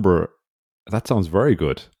by the number, that sounds very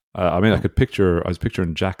good. I was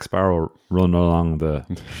picturing Jack Sparrow running along the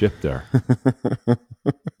ship there.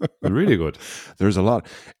 Really good. There's a lot.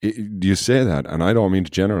 You say that, and I don't mean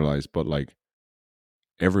to generalize, but like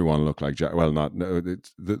everyone looked like Jack. Well,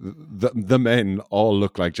 the men all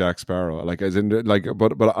look like Jack Sparrow. Like as in like,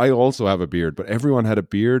 but I also have a beard. But everyone had a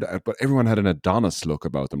beard. But everyone had an Adonis look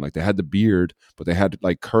about them. Like they had the beard, but they had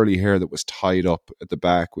like curly hair that was tied up at the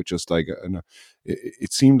back, with just like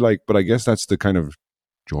it seemed like. But I guess that's the kind of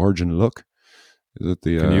Georgian look. Is it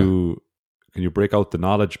the? Can you break out the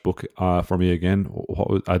knowledge book for me again? What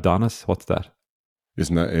was Adonis? What's that?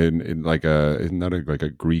 Isn't that like a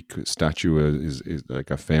Greek statue? Is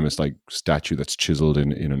like a famous like statue that's chiseled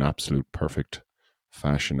in an absolute perfect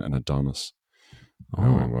fashion, an Adonis.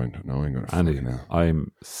 Now I'm going to Andy,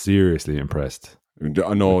 I'm seriously impressed.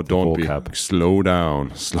 No, don't be. Slow down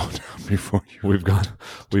before you. We've gone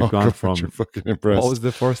from. You're fucking impressed. What was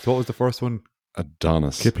the first one?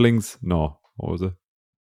 Adonis. Kipling's? No. What was it?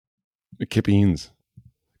 Kippeens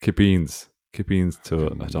to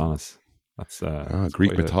Adonis. That's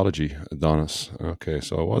Greek mythology. Adonis. Okay,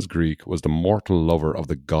 so it was Greek. Was the mortal lover of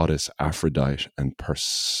the goddess Aphrodite and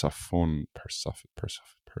Persephone,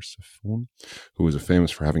 who was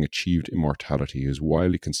famous for having achieved immortality. He is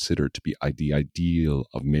widely considered to be the ideal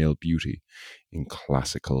of male beauty in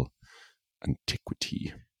classical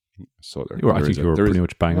antiquity. So I think you were pretty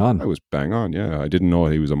much bang on. I was bang on. Yeah, I didn't know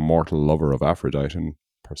he was a mortal lover of Aphrodite and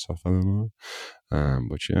Persephone.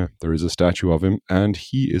 But yeah, there is a statue of him, and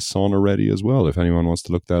he is sauna ready as well. If anyone wants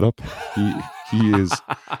to look that up, he is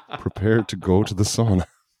prepared to go to the sauna.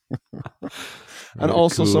 And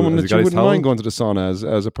also cool. Someone that you wouldn't mind going to the sauna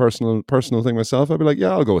as a personal thing myself. I'd be like,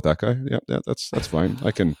 yeah, I'll go with that guy. Yeah, that's fine.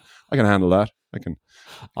 I can handle that.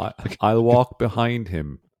 I'll walk behind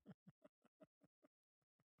him.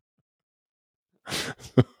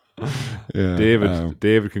 Yeah,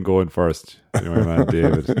 David can go in first. You know, man,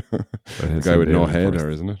 David. The guy with no head, or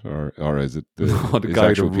isn't it? Or is it the guy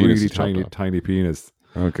with a really tiny penis?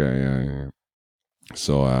 Okay, yeah.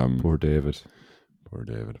 So poor David.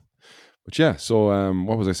 But yeah, so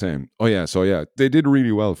what was I saying? Oh yeah, so yeah, they did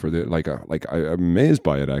really well for the I'm amazed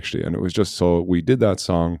by it actually, and it was just so we did that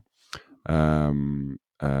song. The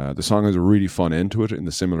song has a really fun end to it in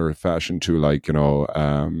the similar fashion to like, you know,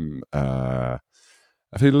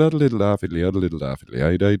 I feel a little daffodly, a little daffodly,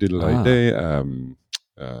 I diddle I day. Let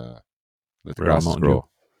the grasses grow.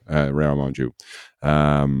 Rare Mount Dew.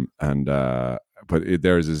 But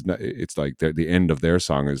theirs is, it's like the end of their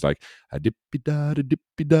song is like a dippy da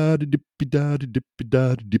dippy da dippy da dippy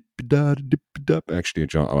da dippy da dippy da. Actually,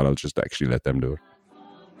 John, I'll just actually let them do it.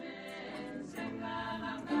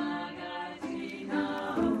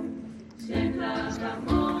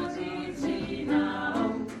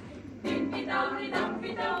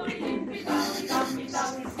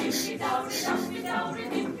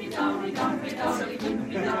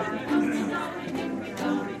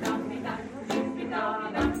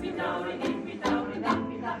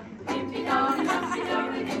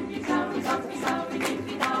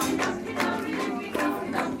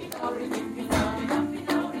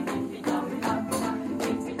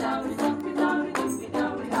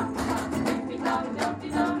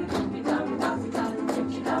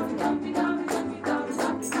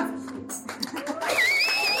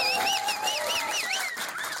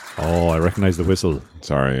 Oh, I recognize the whistle.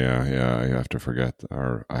 Sorry, yeah. I have to forget,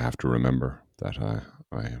 or I have to remember that I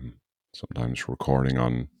am sometimes recording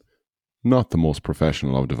on not the most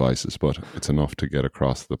professional of devices, but it's enough to get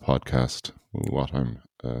across the podcast what I'm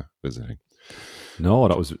visiting. No,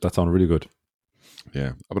 that sounded really good.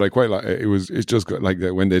 Yeah, but I quite like it. It's just like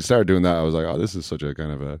that when they started doing that, I was like, oh, this is such a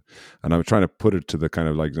kind of a, and I'm trying to put it to the kind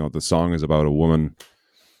of like, you know, the song is about a woman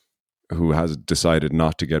who has decided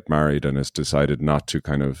not to get married and has decided not to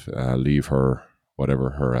kind of leave her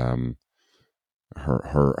her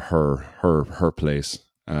place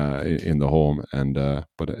in the home, and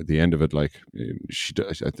but at the end of it, like she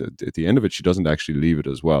doesn't actually leave it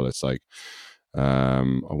as well. It's like I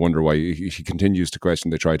wonder why she continues to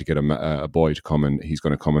question. They try to get a boy to come, and he's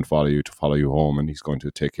going to come and follow you home, and he's going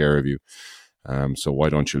to take care of you. So why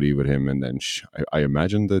don't you leave with him? And then I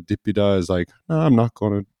imagine the dippy da is like, no, I'm not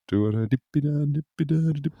going to do it. Dippy da, dippy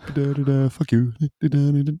da, dippy da, da, da, fuck you,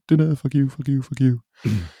 fuck you.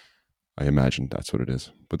 I imagine that's what it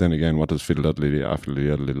is. But then again, what does fiddle diddly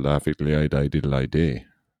I die diddle I day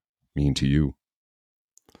mean to you?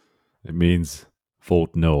 It means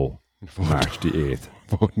Vote no. March the 8th.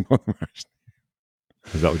 Vote no. March.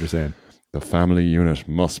 Is that what you're saying? The family unit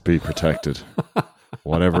must be protected.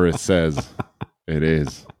 Whatever it says, it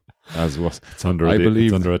is. As was. It's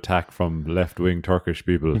under attack from left-wing Turkish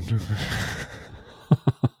people.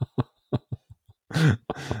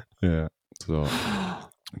 Yeah. So,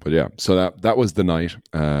 but yeah. So that was the night.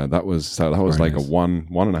 That was like nice. A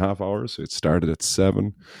 1.5 hours. It started at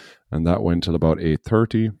 7, and that went till about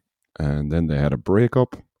 8:30, and then they had a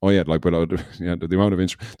breakup. Oh yeah, like but yeah, the amount of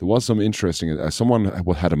there was some interesting. Someone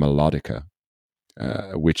had a melodica.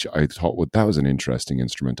 Which I thought that was an interesting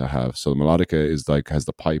instrument to have. So the melodica is like has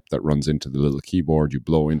the pipe that runs into the little keyboard. You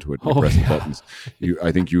blow into it and you press the buttons.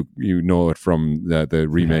 I think you know it from the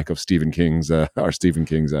remake of Stephen King's not Stephen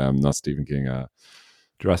King.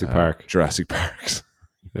 Jurassic Park. Jurassic Park.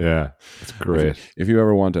 Yeah, it's great. If you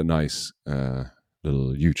ever want a nice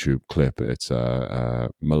little YouTube clip, it's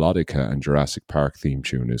melodica and Jurassic Park theme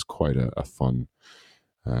tune is quite a fun.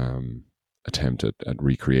 Attempt at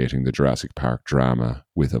recreating the Jurassic Park drama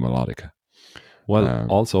with a melodica. Well,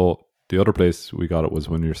 also the other place we got it was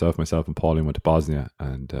when myself and Pauline went to Bosnia,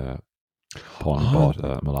 and Pauline bought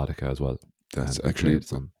a melodica as well. That's actually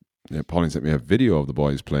Pauline sent me a video of the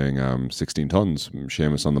boys playing 16 tons.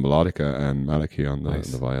 Seamus on the melodica and Maliki on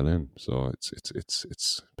the violin. So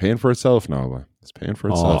it's paying for itself now. It's paying for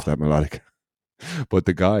itself, that melodica. But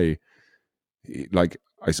the guy, like.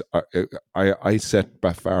 I set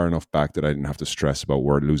far enough back that I didn't have to stress about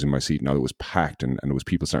losing my seat. Now it was packed and there was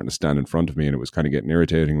people starting to stand in front of me, and it was kind of getting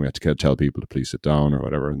irritating. We had to tell people to please sit down or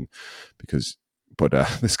whatever. And but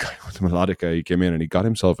this guy with the melodica, he came in and he got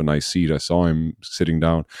himself a nice seat. I saw him sitting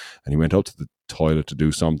down, and he went out to the toilet to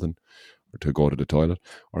do something, or to go to the toilet,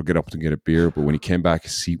 or get up to get a beer. But when he came back,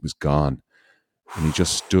 his seat was gone. And he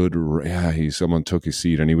just stood, someone took his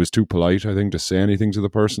seat, and he was too polite, I think, to say anything to the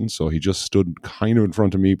person. So he just stood kind of in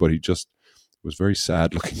front of me, but he just was very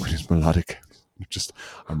sad looking with his melodic.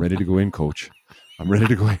 I'm ready to go in, coach. I'm ready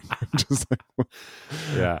to go in. Just like,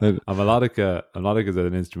 yeah. A melodica is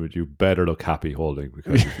an instrument you better look happy holding,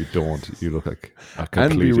 because if you don't, you look like a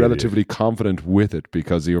complete and be relatively idiot. Confident with it,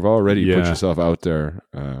 because you've already put yourself out there.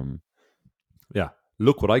 Yeah.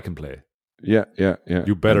 Look what I can play. Yeah.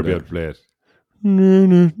 You better be able to play it.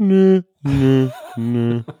 That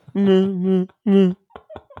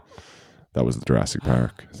was the Jurassic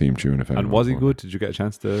Park theme tune. And was he good? Did you get a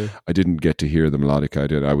chance to? I didn't get to hear the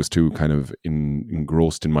melodica. I was too kind of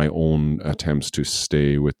engrossed in my own attempts to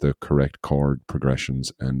stay with the correct chord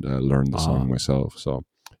progressions and learn the song myself. So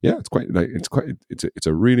yeah, it's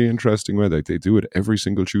a really interesting way. They do it every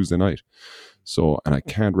single Tuesday night. So, and I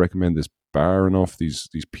can't recommend this bar enough. These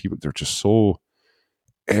people, they're just so.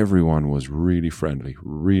 Everyone was really friendly,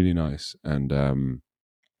 really nice, and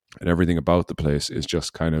everything about the place is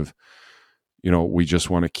just kind of, we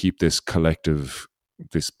just want to keep this place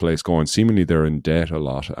going. Seemingly they're in debt a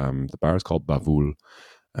lot. The bar is called Bavul,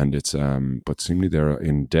 and it's but seemingly they're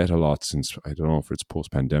in debt a lot since, I don't know if it's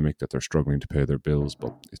post-pandemic that they're struggling to pay their bills.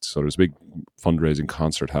 But there's a big fundraising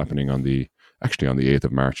concert happening on the 8th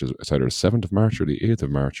of March. It's either the 7th of March or the 8th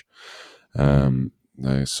of March. And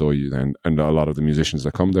a lot of the musicians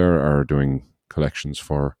that come there are doing collections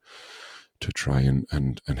to try and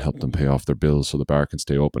help them pay off their bills so the bar can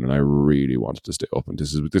stay open. And I really wanted to stay open.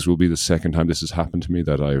 This will be the second time this has happened to me,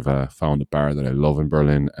 that I've found a bar that I love in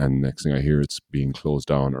Berlin, and next thing I hear, it's being closed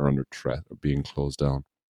down or under threat of being closed down.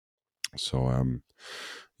 So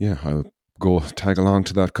I'll go tag along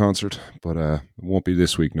to that concert, but it won't be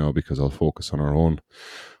this week now, because I'll focus on our own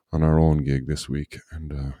gig this week.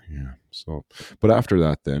 And so, but after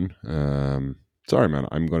that then, sorry man,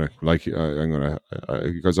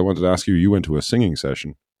 because I wanted to ask you went to a singing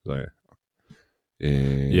session. That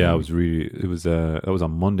was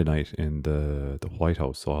on Monday night in the White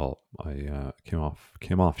House. So I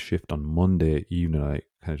came off shift on Monday evening. I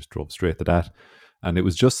kind of just drove straight to that, and it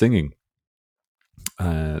was just singing.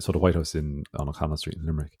 So the White House on O'Connell Street in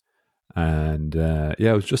Limerick, and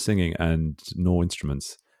it was just singing and no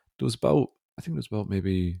instruments. There was about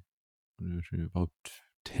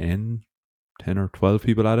 10 or 12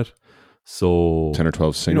 people at it. So 10 or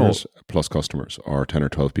 12 singers plus customers, or 10 or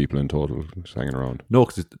 12 people in total hanging around? No,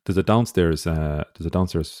 because there's a downstairs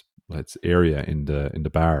area in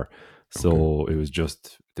the bar. So okay. It was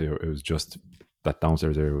just that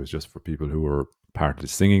downstairs area was just for people who were part of the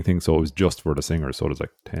singing thing. So it was just for the singers. So it was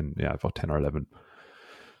like 10 or 11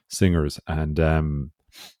 singers. And I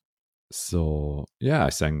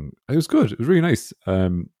sang. It was good. It was really nice. I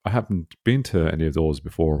haven't been to any of those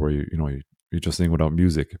before, where you just sing without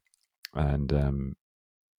music, and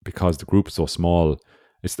because the group is so small,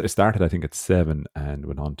 it started I think at 7 and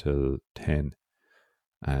went on till 10.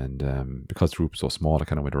 And because the group was so small, I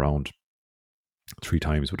kind of went around 3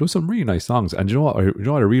 times. But there was some really nice songs. And you know what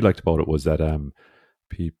I really liked about it was that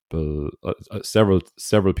people, several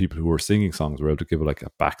people who were singing songs were able to give like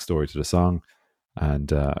a backstory to the song,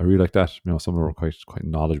 and I really liked that. You know, some of them were quite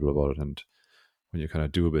knowledgeable about it, and when you kind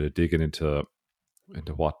of do a bit of digging into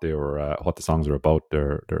what they were, what the songs are about,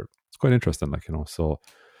 they're it's quite interesting. Like, you know, so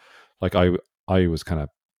like I was kind of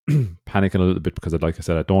panicking a little bit because, like I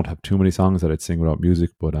said, I don't have too many songs that I'd sing without music,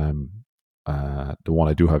 but the one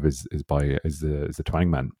I do have is the Twang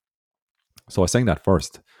Man. So I sang that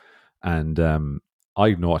first, and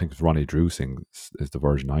I think it's Ronnie Drew sings is the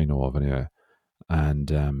version I know of anyway,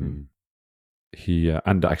 and he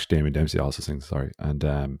and actually Damien Dempsey also sings. Sorry,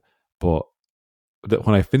 and but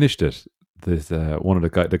when I finished it, there's one of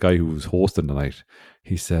the guy who was hosting the night.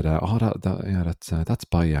 He said, "Oh, that's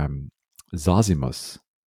by Zosimus."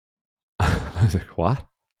 I was like, "What?"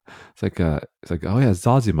 It's like, oh yeah,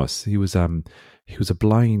 Zosimus. He was a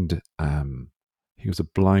blind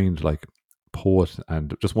like poet,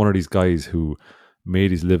 and just one of these guys who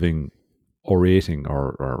made his living orating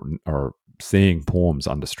or saying poems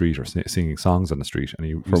on the street or singing songs on the street, and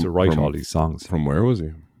he used to write all these songs. From where was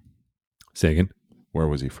he? Say again. Where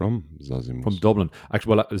was he from? Zosimus? From Dublin.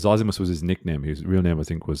 Actually, well, Zosimus was his nickname. His real name, I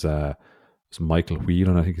think, was Michael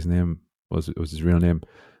Whelan. I think his name was his real name.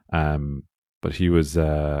 But he was.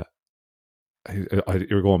 You're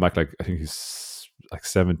going back, like, I think he's like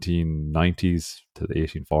 1790s to the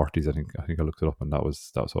 1840s. I think I looked it up, and that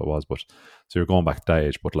was what it was. But so you're going back that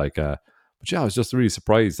age. But like, but yeah, I was just really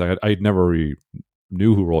surprised. Like, I'd never really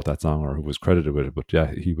knew who wrote that song or who was credited with it, but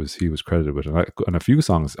yeah, he was credited with it, and a few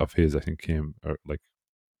songs of his I think came or like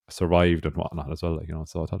survived and whatnot as well, like, you know.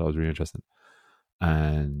 So I thought that was really interesting.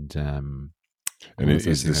 And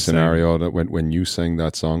is the scenario that when you sang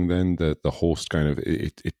that song, then the host kind of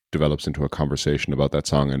it develops into a conversation about that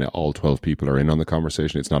song, and all 12 people are in on the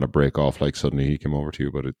conversation. It's not a break off like suddenly he came over to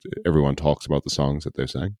you, but everyone talks about the songs that they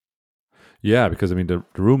sang. Yeah, because I mean the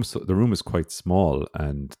room is quite small,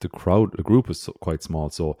 and the group is quite small,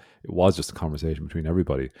 so it was just a conversation between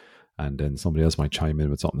everybody, and then somebody else might chime in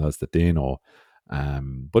with something else that they know.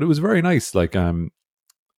 But it was very nice. Like what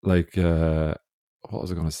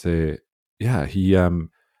was I going to say? Yeah, he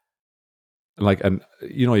like, and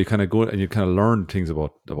you know, you kind of go and you kind of learn things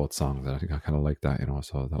about songs, and I think I kind of like that, you know.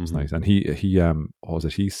 So that was nice. And he what was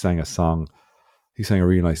it? He sang a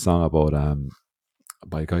really nice song about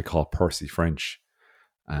by a guy called Percy French,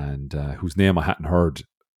 and whose name I hadn't heard,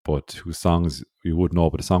 but whose songs you would know.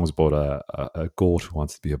 But the song was about a goat who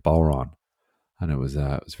wants to be a Bowron, and it was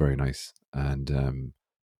very nice. And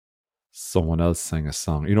someone else sang a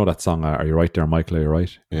song. You know that song, Are You Right There, Michael? Are You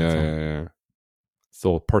Right? Yeah.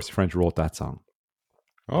 So Percy French wrote that song.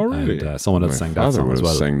 Oh, really? And someone else sang that song as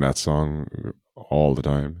well. Sang that song all the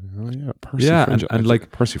time. Oh, yeah, Percy French. And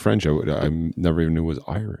like Percy French, I never even knew was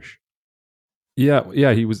Irish. Yeah.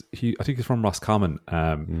 I think he's from Roscommon.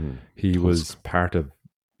 He was part of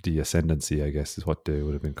the Ascendancy, I guess, is what they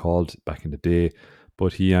would have been called back in the day.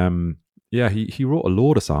 But he wrote a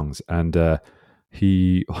load of songs, and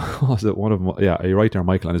he was it one of them. Yeah, You're Right There,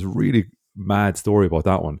 Michael, and it's a really mad story about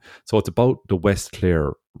that one. So it's about the West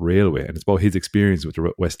Clare Railway, and it's about his experience with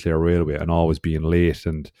the West Clare Railway and always being late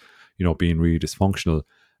and, you know, being really dysfunctional.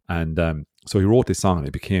 And so he wrote this song, and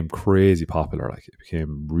it became crazy popular. Like, it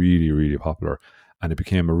became really, really popular, and it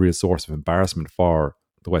became a real source of embarrassment for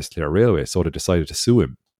the West Clare Railway. So they decided to sue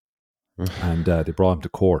him, and they brought him to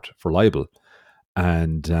court for libel.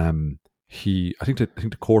 And I think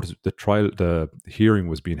the hearing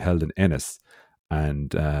was being held in Ennis,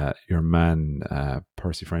 and your man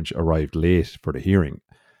Percy French arrived late for the hearing,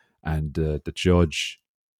 and the judge,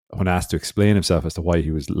 when asked to explain himself as to why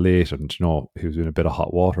he was late, and, you know, he was in a bit of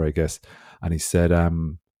hot water, I guess, and he said,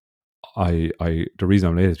 the reason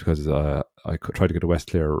I'm late is because I tried to get to West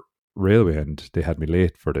Clare Railway and they had me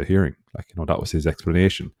late for the hearing. Like, you know, that was his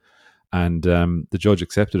explanation, and the judge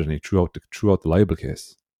accepted it, and he threw out the libel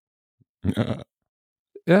case.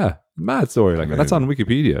 Yeah, mad story. Like, that's on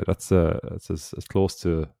Wikipedia. That's as close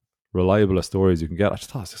to reliable a story as you can get. I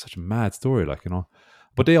just thought it was such a mad story, like, you know.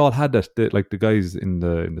 But they all had that. Like, the guys in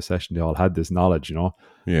the session, they all had this knowledge, you know.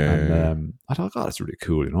 Yeah. And I thought, God, that's really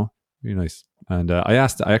cool, you know, really nice. And I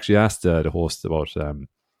actually asked the host about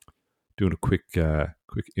doing a quick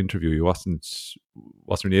interview. He wasn't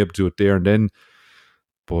really able to do it there and then,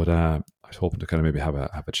 but I was hoping to kind of maybe have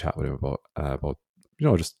a chat with him about, you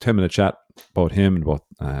know, just 10-minute chat about him and about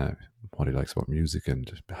what he likes about music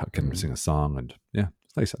and getting him to sing a song. And yeah,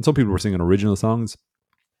 it's nice. And some people were singing original songs,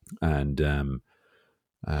 and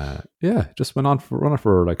just went on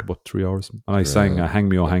for like about 3 hours, and I sang "Hang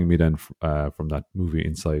Me, Oh Hang Me" then from that movie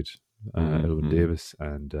Inside, Elwyn Davis,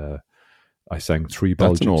 and I sang "Three Ball."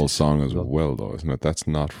 That's an old song as well, though, isn't it? That's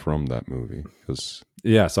not from that movie, because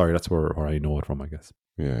that's where I know it from, I guess.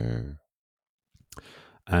 Yeah.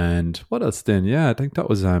 And what else then? Yeah, I think that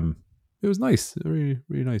was it was nice, really,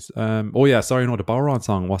 really nice. The Bowron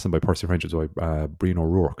song wasn't by Percy French, it was by Brian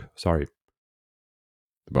O'Rourke. Sorry,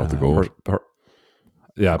 about the goat.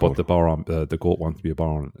 About the Bowron. The goat wants to be a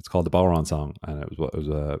Bowron. It's called the Bowron song, and it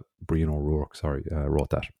was Brian O'Rourke. Sorry, wrote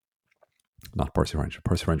that. Not Percy French.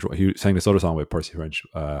 Percy French. He sang this other song with Percy French.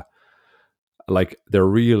 Like they're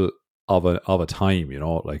real of a time, you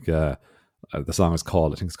know. Like the song is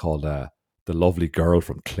called. I think it's called "The Lovely Girl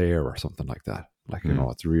from Clare" or something like that. Like you know,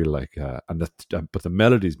 it's real like. But the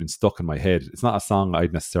melody's been stuck in my head. It's not a song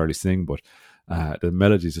I'd necessarily sing, but the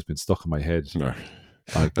melody's just been stuck in my head. No.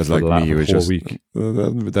 That's like me. It just week.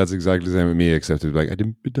 That's exactly the same with me, except it's like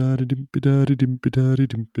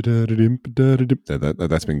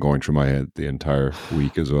that's been going through my head the entire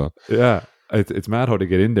week as well. Yeah, it's mad how to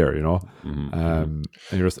get in there, you know. And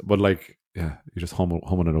you're just, you're just humming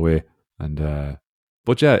it away. And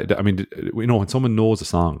but yeah, I mean, you know, when someone knows a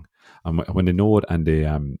song, and when they know it, and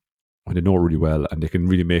when they know it really well, and they can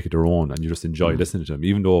really make it their own, and you just enjoy listening to them,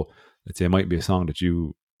 even though let's say it might be a song that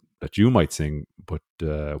you might sing, but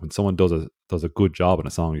when someone does a good job in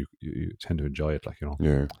a song, you tend to enjoy it. Like, you know,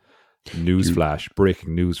 yeah. Newsflash,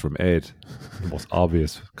 breaking news from Ed, the most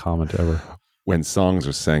obvious comment ever. When songs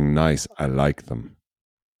are sang nice, I like them.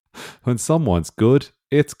 When someone's good,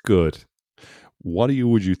 it's good. What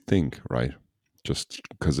would you think, right? Just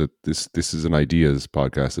because this is an ideas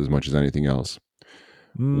podcast as much as anything else.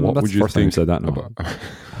 What would you think? You said that about?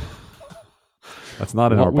 That's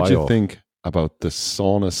not in our bio. What would you think about the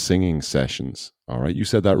sauna singing sessions? All right, you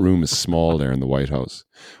said that room is small there in the White House.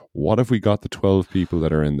 What if we got the 12 people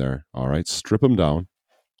that are in there? All right, strip them down.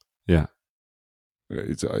 Yeah,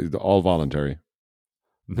 it's all voluntary.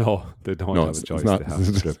 No, they don't have a choice. They have to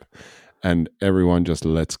strip, and everyone just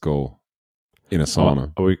lets go in a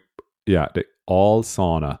sauna. They all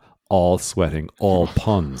sauna, all sweating, all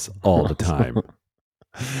puns, all the time.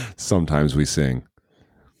 Sometimes we sing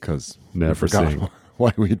because never sing.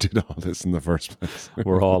 Why we did all this in the first place.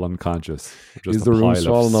 We're all unconscious. Just is the room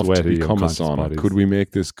small enough to become a sauna? Bodies. Could we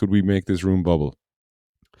make this room bubble?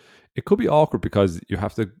 It could be awkward because you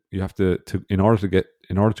have to in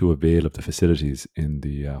order to avail of the facilities in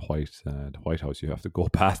the White House, you have to go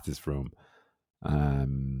past this room.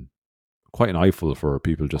 Quite an eyeful for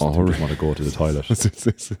people just want to go to the toilet.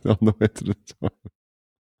 It's on the way to the toilet.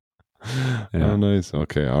 Yeah. Oh, nice.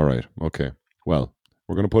 Okay. All right. Okay. Well,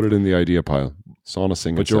 we're going to put it in the idea pile. Sauna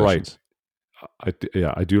singing. But you're sessions. right.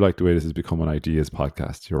 I do like the way this has become an ideas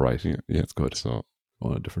podcast. You're right. Yeah, it's good. So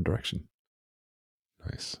going in a different direction.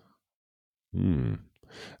 Nice. And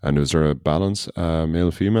was there a balance,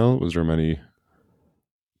 male female? Was there many?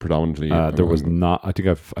 Predominantly, there was not. I think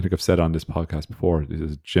I've said on this podcast before. This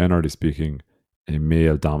is generally speaking a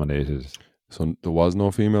male dominated. So there was no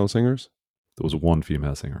female singers. There was one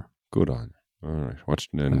female singer. Good on. All right.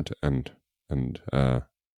 And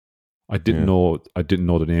I didn't know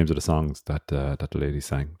the names of the songs that the lady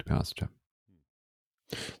sang, to be honest with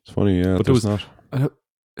you. It's funny, yeah. But there was not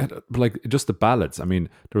like just the ballads. I mean,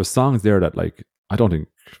 there were songs there that like I don't think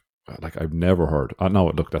like I've never heard. No,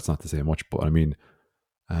 look, that's not to say much, but I mean,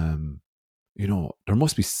 you know, there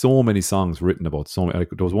must be so many songs written about so many. Like,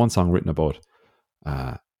 there was one song written about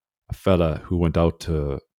a fella who went out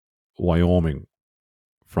to Wyoming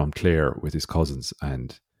from Clare with his cousins,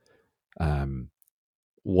 and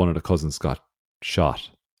one of the cousins got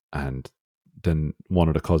shot, and then one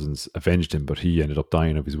of the cousins avenged him, but he ended up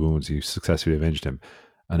dying of his wounds. He successfully avenged him,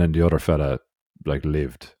 and then the other fella like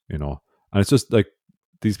lived, you know. And it's just like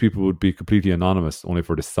these people would be completely anonymous only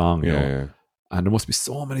for this song, you know. Yeah. And there must be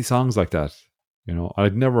so many songs like that, you know.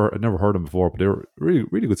 I'd never heard them before, but they were really,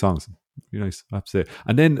 really good songs. Really nice, I have to say.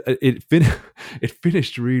 And then it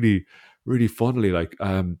finished really, really funnily. Like,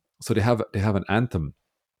 so they have an anthem.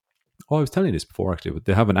 Oh, I was telling you this before actually, but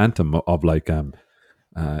they have an anthem of like, I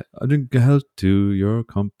drink a health to your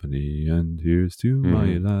company, and here's to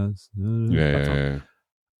my last. Yeah.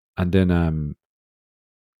 And then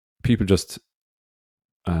people just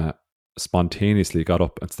spontaneously got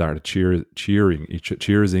up and started cheering each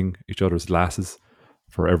other's glasses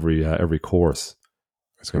for every course.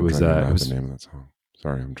 It was the name of that song.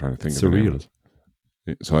 Sorry, I'm trying to think. Surreal. Of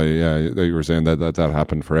the name. So you were saying that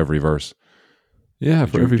happened for every verse. Yeah,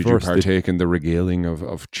 for every verse. Did you partake in the regaling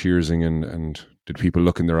of cheersing, and did people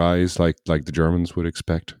look in their eyes like the Germans would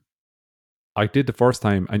expect? I did the first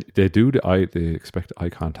time, and they expect eye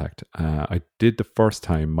contact. I did the first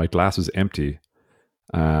time. My glass was empty,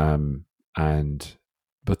 but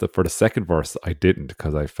for the second verse, I didn't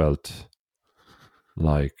because I felt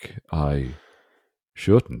like I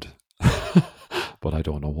shouldn't. But I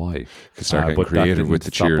don't know why. You could start getting creative with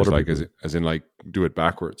the cheers, like as in like do it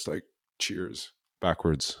backwards, like cheers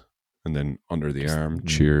backwards, and then under the arm,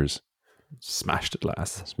 cheers. Smash the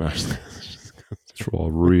glass. Smash. Throw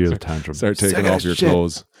a real tantrum. Start taking off your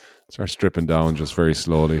clothes. Start stripping down just very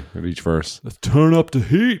slowly at each verse. Let's turn up the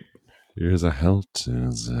heat. Here's a health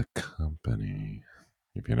as a company,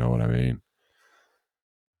 if you know what I mean.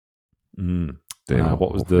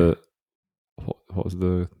 What was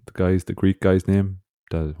the Greek guy's name?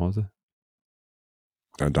 What was it?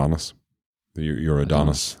 Adonis. You're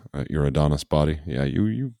Adonis. Your Adonis body. Yeah,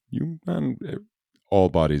 you man. All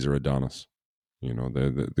bodies are Adonis. You know,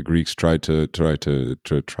 the Greeks tried to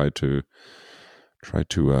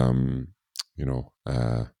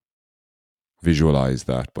visualize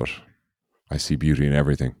that, but I see beauty in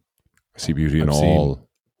everything. I see beauty in all.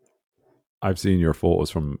 I've seen your photos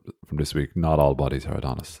from this week. Not all bodies are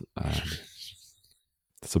Adonis.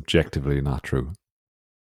 Subjectively not true.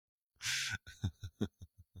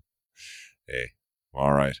 Hey,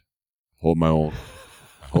 all right. Hold my own.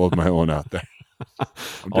 Hold my own out there.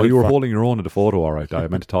 Oh, you were holding your own in the photo, all right. I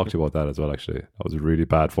meant to talk to you about that as well, actually. That was a really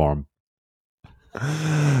bad form.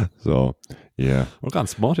 So, yeah. We're gone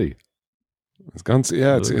smutty. It's gone,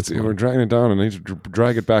 yeah, we're dragging it down. I need to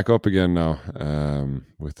drag it back up again now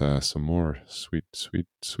with some more sweet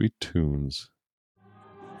tunes.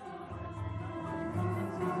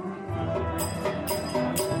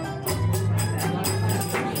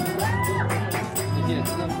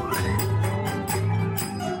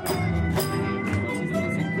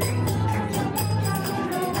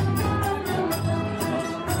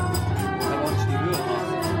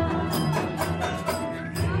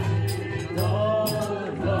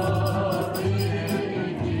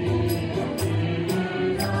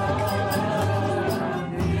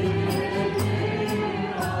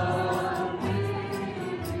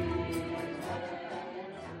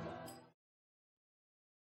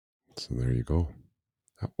 So there you go.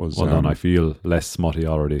 That was well done. I feel less smutty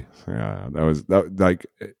already. Yeah, that like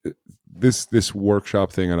this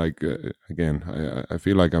workshop thing, and again, I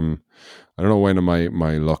feel like I don't know when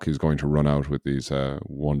my luck is going to run out with these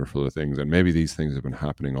wonderful things, and maybe these things have been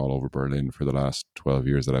happening all over Berlin for the last 12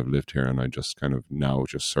 years that I've lived here, and I just kind of now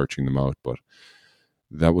just searching them out. But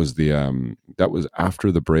that was that was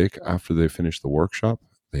after the break, after they finished the workshop.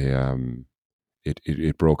 They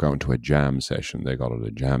it broke out into a jam session. They got it a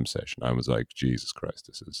jam session. I was like, Jesus Christ,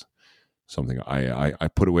 this is something. I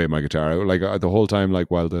put away my guitar. Like the whole time, like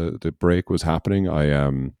while the break was happening, I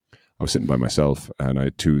was sitting by myself,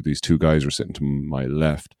 and these two guys were sitting to my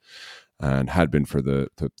left, and had been for the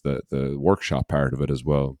workshop part of it as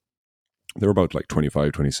well. They were about like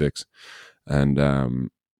 25, 26, and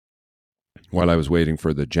while I was waiting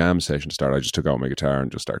for the jam session to start, I just took out my guitar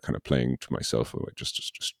and just started kind of playing to myself,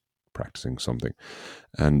 just practicing something,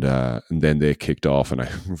 and then they kicked off, and I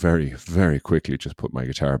very, very quickly just put my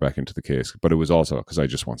guitar back into the case. But it was also because I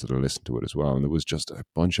just wanted to listen to it as well, and there was just a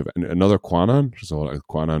bunch of another Kwanan. So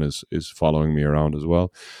Kwanan is following me around as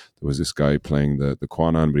well. There was this guy playing the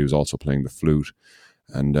Kwanan, but he was also playing the flute,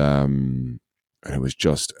 and it was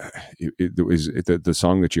just the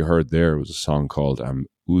song that you heard there was a song called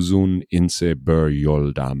Uzun Inse Bur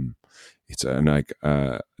Yoldam. It's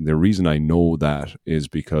the reason I know that is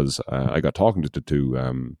because I got talking to the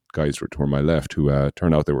two guys who were on my left, who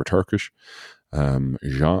turned out they were Turkish,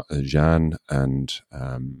 Jan and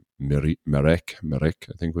Merek,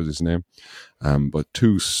 I think was his name, but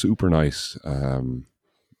two super nice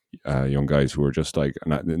young guys who were just like,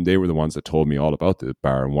 and they were the ones that told me all about the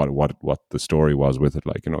bar and what the story was with it.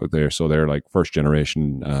 Like, you know, they're like first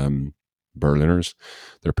generation Berliners.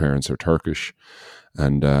 Their parents are Turkish,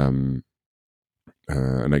 and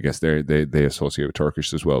I guess they associate with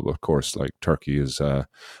Turkish as well. But of course, like Turkey is. I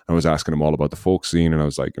was asking them all about the folk scene, and I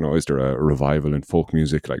was like, you know, is there a revival in folk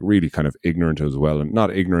music? Like really kind of ignorant as well, and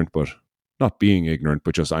not ignorant, but not being ignorant,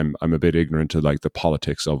 but just I'm a bit ignorant to like the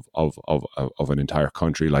politics of an entire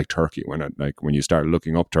country like Turkey. When you start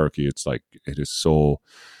looking up Turkey, it's like it is so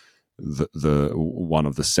the one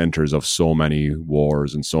of the centers of so many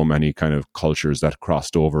wars and so many kind of cultures that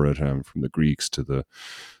crossed over it, from the Greeks to the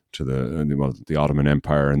Ottoman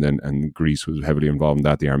Empire, and Greece was heavily involved in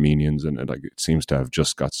that, the Armenians, and like it seems to have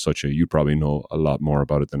just got such you probably know a lot more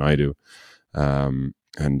about it than I do. But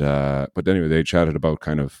anyway, they chatted about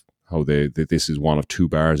kind of how this is one of 2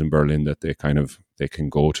 bars in Berlin that they can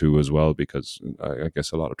go to as well, because I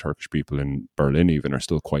guess a lot of Turkish people in Berlin even are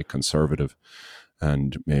still quite conservative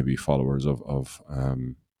and maybe followers of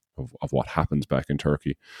what happens back in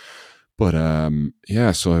Turkey. But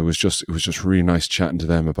so it was just really nice chatting to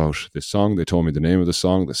them about this song. They told me the name of the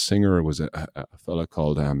song. The singer was a fella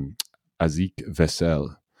called Azik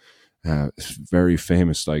Vesel, very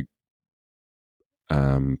famous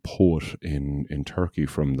poet in Turkey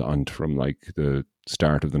from like the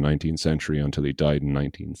start of the 19th century until he died in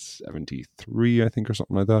 1973, I think, or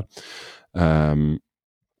something like that.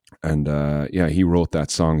 He wrote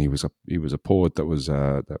that song. He was a poet that was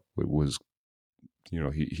he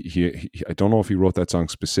I don't know if he wrote that song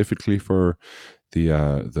specifically for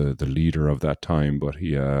the leader of that time, but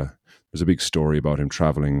there's a big story about him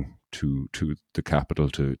traveling to the capital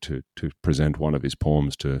to present one of his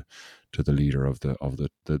poems to the leader of the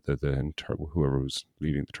whoever was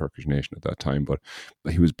leading the Turkish nation at that time. But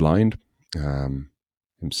he was blind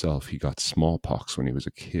himself. He got smallpox when he was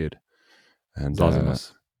a kid, and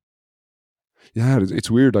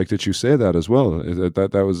it's weird, like, that you say that as well.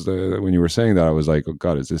 That was when you were saying that, I was like, oh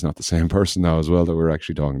God, is this not the same person now as well that we're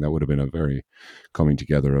actually talking? That would have been a very coming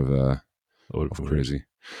together of crazy. Weird.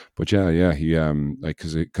 But he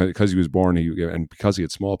because he was born, and because he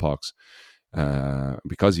had smallpox,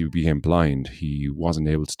 because he became blind, he wasn't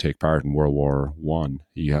able to take part in World War I.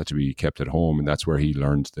 He had to be kept at home, and that's where he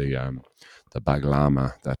learned the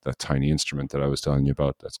baglama, that tiny instrument that I was telling you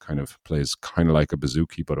about. That's plays kind of like a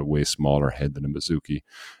bouzouki, but a way smaller head than a bouzouki,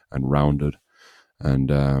 and rounded.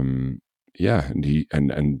 And and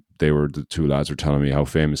the 2 lads were telling me how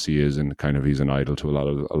famous he is, and he's an idol to a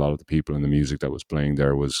lot of the people, and the music that was playing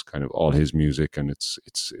there was kind of all his music. And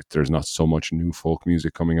there's not so much new folk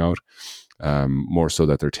music coming out, more so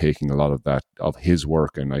that they're taking a lot of that of his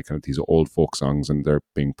work and these old folk songs, and they're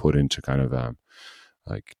being put into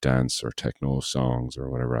like dance or techno songs or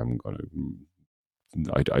whatever.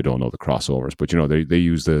 I don't know the crossovers, but they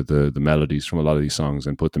use the melodies from a lot of these songs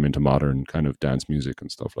and put them into modern kind of dance music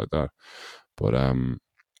and stuff like that. But and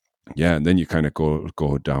then you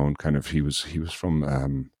go down he was from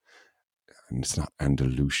and it's not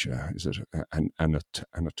Andalusia, is it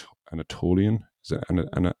Anatolian? Is it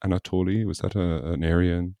Anatolia? Was that an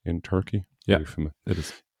area in Turkey? Yeah, it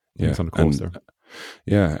is. Yeah, it's on the coast there.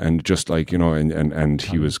 Yeah, and just like, and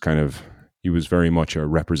he was he was very much a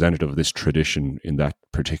representative of this tradition in that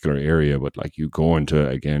particular area. But like, you go into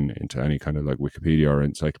any kind of like Wikipedia or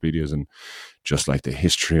encyclopedias, and just like the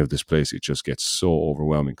history of this place, it just gets so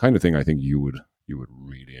overwhelming. Kind of thing I think you would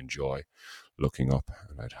really enjoy looking up,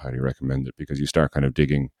 and I'd highly recommend it, because you start kind of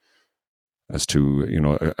digging as to,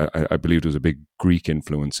 I believe there was a big Greek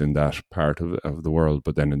influence in that part of the world,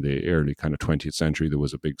 but then in the early kind of 20th century, there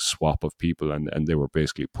was a big swap of people, and they were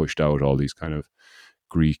basically pushed out, all these kind of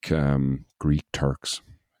Greek Turks.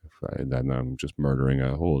 And then I'm just murdering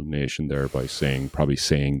a whole nation there by probably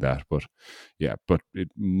saying that, but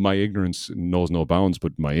my ignorance knows no bounds.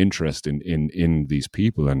 But my interest in these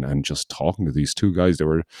people and just talking to these 2 guys,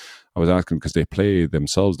 I was asking, because they play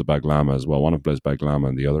themselves the baglama as well. One of them plays baglama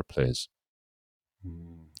and the other plays, I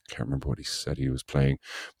can't remember what he said he was playing.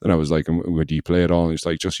 Then I was like, do you play it all? And it's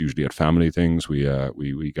like, just usually at family things, we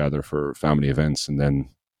gather for family events, and then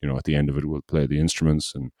at the end of it we'll play the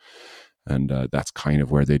instruments, and that's kind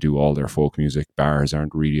of where they do all their folk music. Bars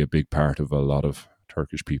aren't really a big part of a lot of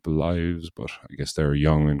Turkish people's lives, but I guess they're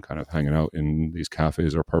young, and kind of hanging out in these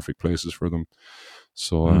cafes are perfect places for them.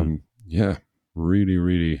 So really,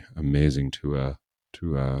 really amazing to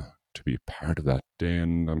be part of that day.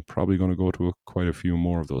 And I'm probably going to go to quite a few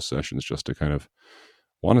more of those sessions, just to kind of,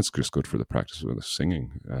 one, it's just good for the practice of the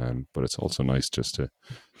singing, but it's also nice just to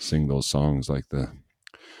sing those songs like the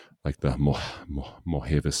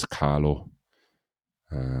Mohevis Kalo,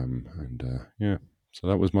 so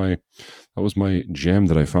that was my gem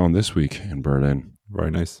that I found this week in Berlin.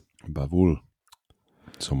 Very nice. Bavul,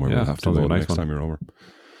 somewhere we'll have to go next time you're over.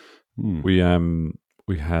 We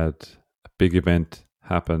had a big event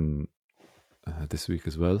happen this week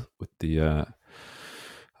as well, with the a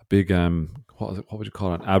big what would you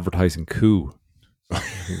call it, an advertising coup? I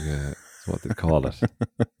think that's what they call it.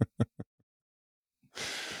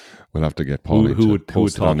 We'll have to get Paulie who would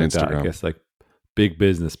talk on like Instagram. that, I guess, like big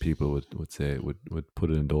business people would say, would put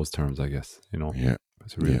it in those terms, I guess. Yeah,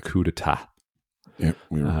 it's a real coup d'etat. Yeah,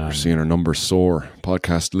 we're seeing our numbers soar.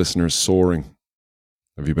 Podcast listeners soaring.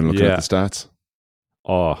 Have you been looking at the stats?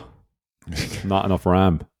 Oh, not enough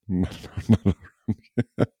RAM to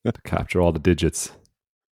capture all the digits.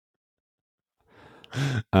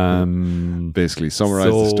 Basically,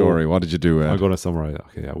 summarize the story. What did you do, Ed? I'm going to summarize.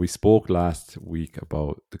 Okay, yeah. We spoke last week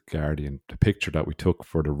about the Guardian, the picture that we took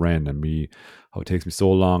for the Wren, and me, how it takes me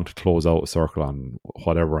so long to close out a circle on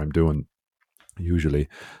whatever I'm doing, usually.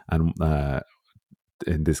 And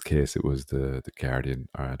in this case, it was the Guardian,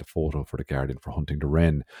 the photo for the Guardian for hunting the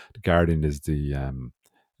Wren. The Guardian is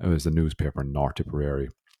it was a newspaper in North Tipperary.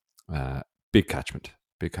 Big catchment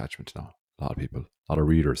now. A lot of people, a lot of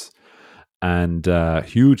readers, and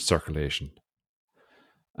huge circulation.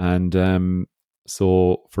 And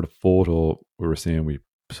so for the photo, we were saying we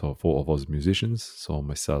saw a photo of us musicians. So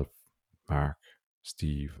myself, Mark,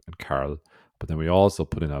 Steve, and Carl. But then we also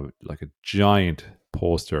put in a giant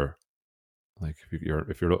poster. Like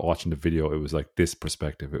if you're watching the video, it was like this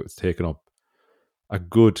perspective. It was taking up a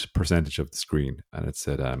good percentage of the screen, and it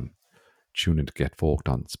said, "Tune in to Get Folked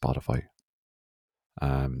on Spotify."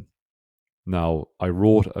 Now I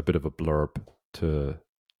wrote a bit of a blurb to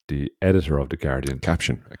the editor of The Guardian.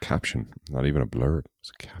 A caption, not even a blurb.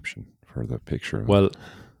 It's a caption for the picture. Well,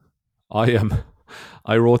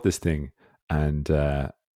 I wrote this thing, and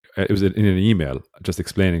it was in an email just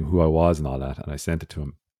explaining who I was and all that, and I sent it to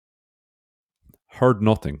him. Heard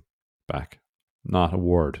nothing back, not a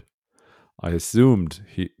word. I assumed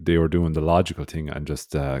they were doing the logical thing and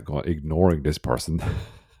just ignoring this person.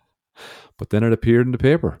 But then it appeared in the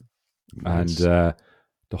paper, nice. And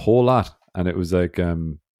the whole lot, and it was like,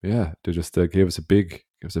 they just gave us it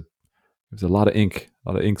was a lot of ink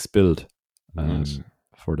spilled nice.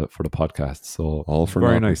 for the podcast. So all for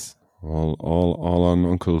very nothing. Nice. All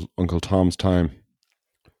on Uncle Tom's time.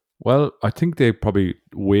 Well, I think they probably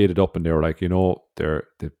weighed it up and they were like,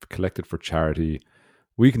 they've collected for charity.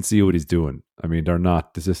 We can see what he's doing. I mean,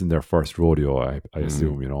 this isn't their first rodeo, I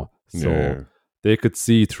assume, So yeah. They could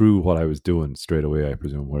see through what I was doing straight away, I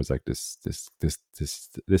presume. Whereas like this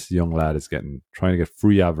young lad is trying to get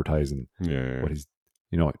free advertising. Yeah. What he's,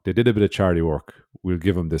 they did a bit of charity work. We'll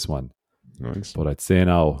give him this one. Nice. But I'd say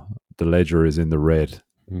now the ledger is in the red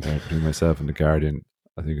between myself and the Guardian.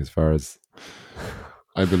 I think as far as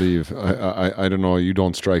I believe, I don't know, you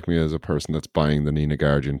don't strike me as a person that's buying the Nina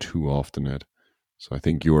Guardian too often, Ed. So I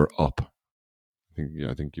think you're up.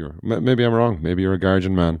 I think you're, maybe I'm wrong. Maybe you're a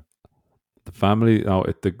Guardian man. The family,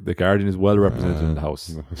 the Guardian is well represented in the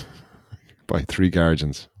house. Buy 3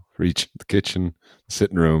 Guardians for each, the kitchen, the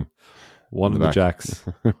sitting room. One in the Jacks,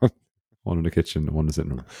 one in the kitchen, one in the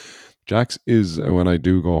sitting room. Jacks is, when I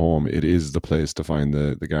do go home, it is the place to find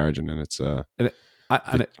the Guardian, and it's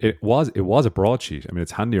it was a broadsheet. I mean,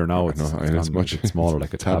 it's handier now. It's much smaller,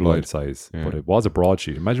 like a tabloid size. Yeah. But it was a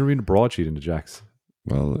broadsheet. Imagine reading a broadsheet in the Jacks.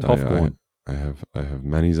 Well, tough going. I have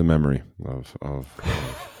many's a memory of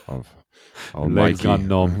legs gone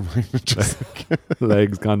numb.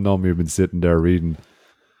 Legs gone numb. You've been sitting there reading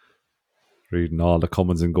all the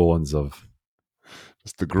comings and goings of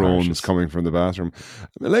just the groans parishes coming from the bathroom.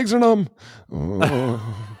 My legs are numb. Oh.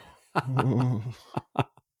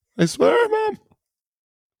 I swear, Mom.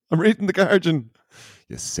 I'm reading the Guardian.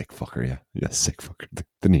 You sick fucker, yeah. You sick fucker.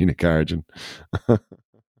 The Nina Guardian.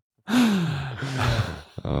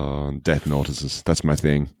 Death notices. That's my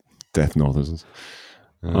thing. Death notices.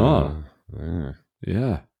 Yeah.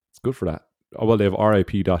 It's good for that. Oh, well, they have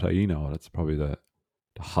RIP.ie now. That's probably the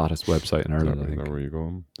hottest website in Ireland, I think. There you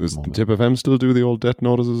go. Does the Tip FM still do the old death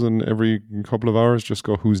notices, and every couple of hours just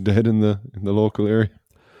go who's dead in the local area?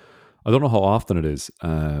 I don't know how often it is,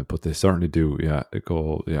 but they certainly do. Yeah,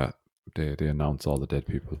 they announce all the dead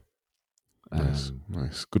people. Nice.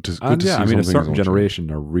 Good to see. I mean, a certain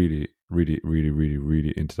generation are really, really, really, really,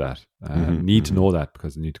 really into that. Need to know that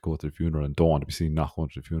because they need to go to the funeral and don't want to be seen not going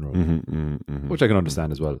to the funeral, which I can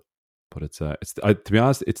understand as well. But it's to be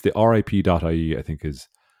honest, it's the RIP.ie. I think it's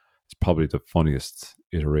probably the funniest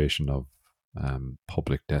iteration of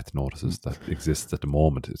public death notices that exists at the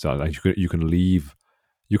moment. It's like you can leave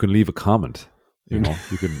a comment. You can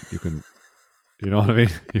you know what I mean.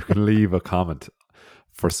 You can leave a comment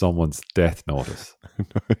for someone's death notice.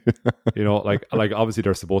 Like obviously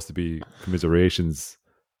there's supposed to be commiserations,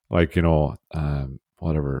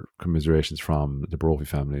 whatever commiserations from the Brophy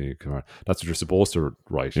family. That's what you're supposed to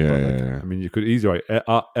write. Yeah. I mean, you could easily write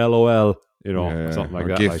LOL, or something like or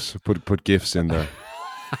that. GIFs. Put GIFs in there.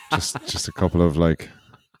 just a couple of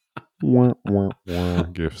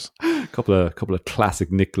GIFs. Couple of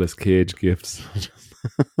classic Nicolas Cage GIFs.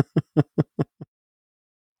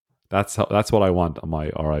 That's what I want on my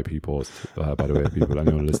RIP post. By the way, people,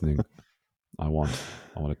 anyone listening, I want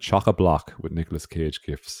a chock-a-block with Nicolas Cage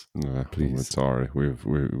GIFs. Please. It's all right.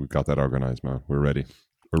 We've got that organized, man. We're ready.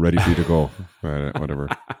 We're ready for you to go. Whatever.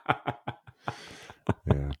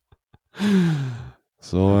 Yeah.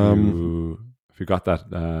 So have you got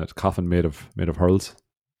that coffin made of hurls?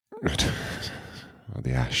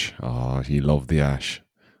 The ash. Oh, he loved the ash.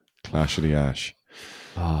 Clash of the Ash.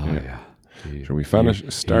 Oh yeah. Shall we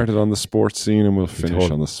started on the sports scene and we'll finish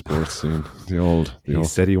on the sports scene. He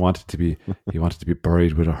said he wanted to be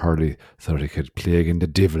buried with a hurley so that he could plague in the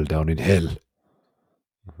devil down in hell.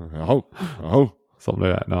 Oh. Something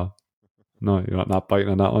like that. No, you're not biting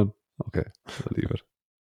on that one. Okay, I'll leave it.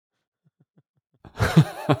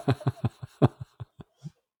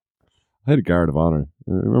 I had a guard of honor.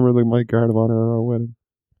 Remember my guard of honor at our wedding?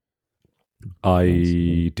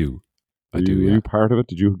 I do. Were you part of it?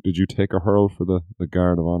 Did you take a hurl for the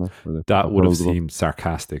guard of honor? That would have seemed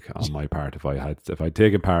sarcastic on my part if I'd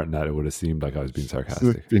taken part in that. It would have seemed like I was being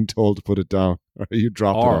sarcastic. Being told to put it down, or you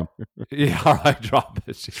drop it on. Yeah, or I drop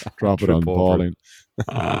it. Drop it on balling.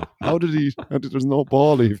 How did he? There's no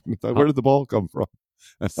ball even. Where did the ball come from?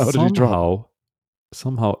 How did he drop?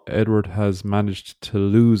 Somehow Edward has managed to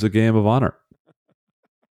lose a game of honor.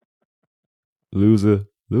 Lose it.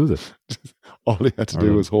 All he had to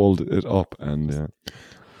do was hold it up and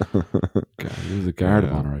lose a guard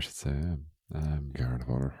of honor, I should say. Guard of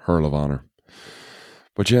honor, hurl of honor.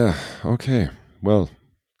 But yeah, okay. Well,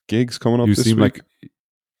 gigs coming up this week.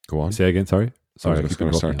 Go on. Say again. Sorry. I was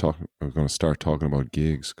going to start talking about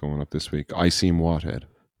gigs going up this week. I seem what, Ed?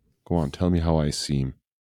 Go on. Tell me how I seem.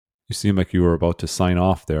 You seem like you were about to sign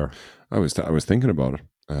off there. I was thinking about it.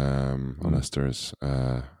 Unless there's,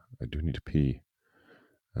 I do need to pee.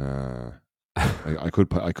 I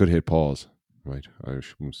could hit pause. Right. I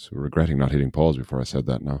was regretting not hitting pause before I said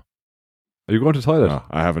that. Now. Are you going to the toilet? No,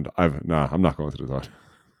 I haven't. I'm not going to the toilet.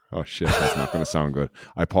 Oh shit, that's not going to sound good.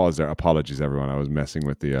 I paused there. Apologies, everyone. I was messing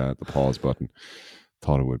with the pause button.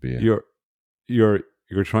 Thought it would be. You're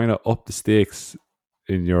trying to up the stakes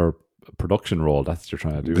in your production role. That's what you're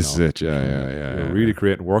trying to do. This is it. Yeah. You're really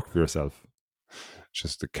creating work for yourself.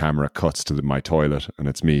 Just the camera cuts to my toilet and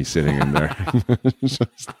it's me sitting in there.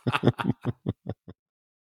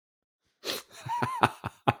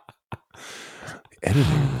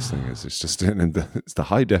 Editing in this thing is just it's the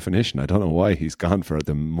high definition. I don't know why he's gone for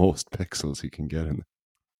the most pixels he can get in.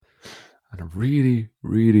 And a really,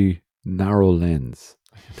 really narrow lens,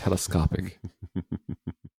 telescopic.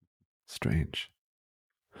 Strange.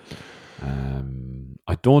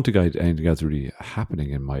 I don't think I had anything else really happening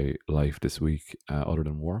in my life this week other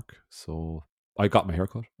than work. So I got my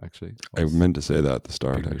haircut, actually. I meant to say that at the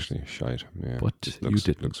start, actually. Shite. Yeah. But you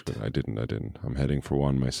didn't. Looks good. I didn't. I'm heading for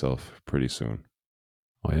one myself pretty soon.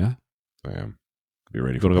 Oh, yeah? I am. Be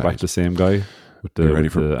ready for it. Going to go back to the same guy with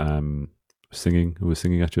the singing, who was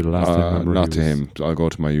singing at you the last time? Not to him. I'll go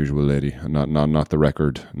to my usual lady. Not the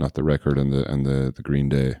record. Not the record and the Green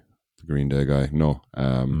Day. The Green Day guy. No.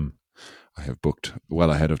 I have booked well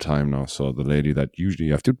ahead of time now. So the lady that usually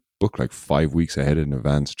you have to book like 5 weeks ahead in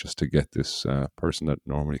advance just to get this person that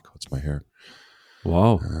normally cuts my hair.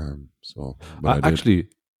 Wow. Actually,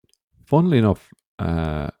 funnily enough,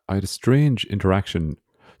 I had a strange interaction.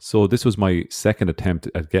 So this was my second attempt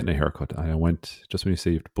at getting a haircut. And I went, just when you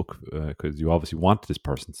say you have to book, because you obviously want this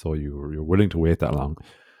person, so you're willing to wait that long.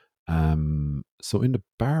 So in the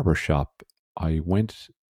barber shop, I went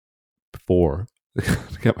before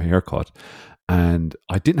to get my hair cut, and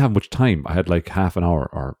I didn't have much time. I had like half an hour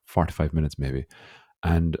or 45 minutes maybe,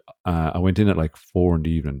 and I went in at like 4 in the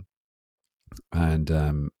evening, and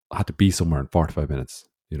I had to be somewhere in 45 minutes.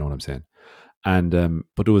 You know what I'm saying? And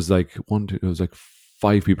but it was like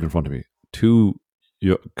 5 people in front of me, 2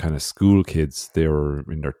 kind of school kids. They were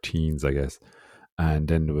in their teens, I guess, and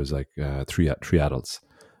then there was like three adults,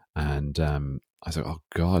 and I was like, oh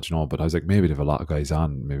God, but I was like, maybe they have a lot of guys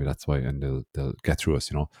on, maybe that's why, and they'll get through us,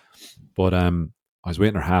 But I was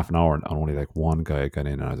waiting there half an hour and only like one guy got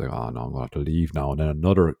in, and I was like, oh no, I'm going to have to leave now. And then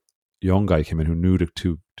another young guy came in who knew the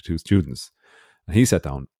two students, and he sat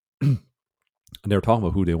down and they were talking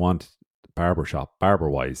about who they want,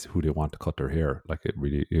 barber-wise, who they want to cut their hair. Like it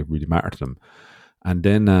really mattered to them. And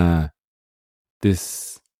then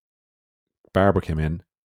this barber came in,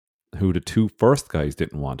 who the 2 first guys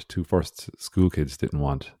didn't want, 2 first school kids didn't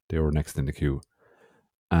want. They were next in the queue.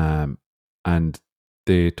 And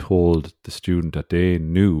they told the student that they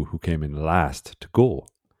knew who came in last to go.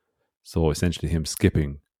 So essentially him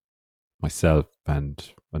skipping myself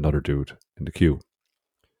and another dude in the queue.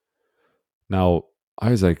 Now,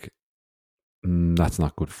 I was like, that's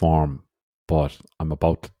not good form, but I'm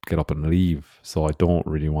about to get up and leave, so I don't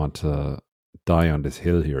really want to die on this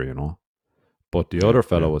hill here, But the other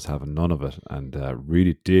fellow was having none of it and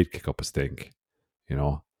really did kick up a stink,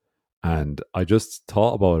 And I just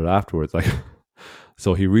thought about it afterwards. Like,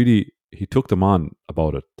 so he took them on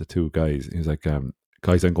about it, the 2 guys. He was like,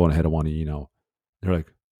 guys, I'm going ahead of one of you now. They're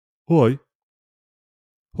like, why?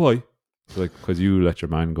 They're like, because you let your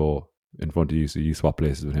man go in front of you, so you swap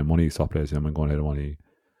places with him. One of you swap places with him and going ahead of one of you.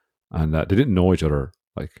 And they didn't know each other.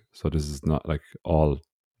 Like, so this is not like all,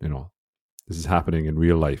 this is happening in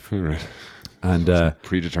real life. Right. And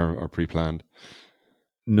predetermined or pre-planned.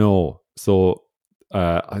 No. So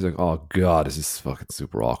I was like, oh God, this is fucking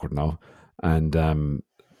super awkward now. And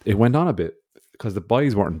it went on a bit because the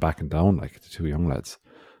boys weren't backing down, like the two young lads.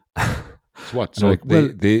 So what? So like,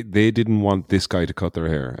 they didn't want this guy to cut their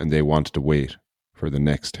hair, and they wanted to wait for the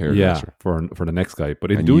next hairdresser. Yeah, for the next guy.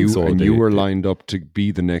 But in doing so, you were lined up to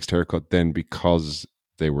be the next haircut then because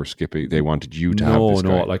they were skipping. They wanted you to have this guy.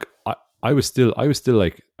 No. Like I was still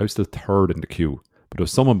third in the queue, but there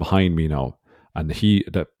was someone behind me now, and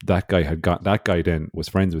that guy then was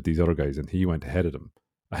friends with these other guys, and he went ahead of them,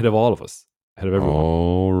 ahead of all of us. Ahead of everyone.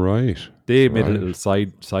 Oh, right. They made a little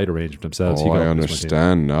side arrangement themselves. Oh, I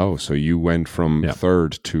understand now. So you went from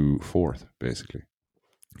third to fourth, basically.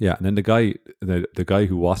 Yeah, and then the guy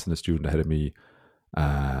who wasn't a student ahead of me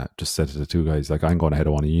just said to the two guys, like, I'm going ahead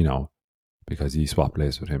of one of you now, because he swapped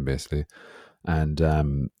places with him, basically. And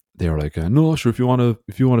they were like, no, sure, if you want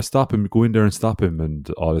to stop him, go in there and stop him, and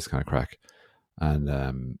all this kind of crack.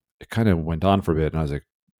 And it kind of went on for a bit, and I was like,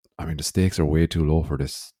 I mean, the stakes are way too low for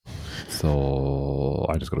this, so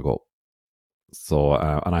I just got to go. So,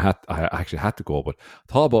 and I actually had to go, but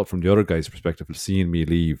thought about from the other guy's perspective, seeing me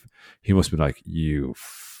leave, he must be like, you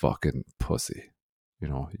fucking pussy,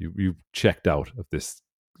 you checked out of this,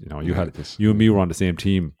 you and me were on the same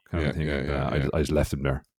team kind of thing. I just left him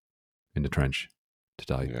there in the trench to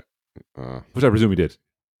die, which I presume he did.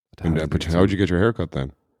 But how'd you get your haircut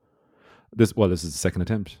then? This is the second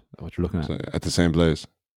attempt. What you're looking at? So at the same place.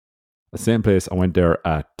 The same place. I went there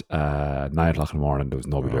at 9 o'clock in the morning. There was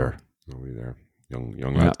nobody there. Nobody there. Young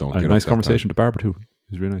lads don't get a nice conversation with the barber too.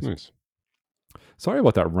 It was really nice. Sorry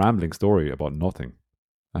about that rambling story about nothing.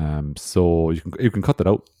 So you can cut that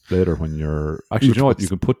out later when you're actually. You know what? You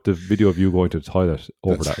can put the video of you going to the toilet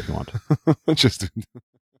over that if you want. Just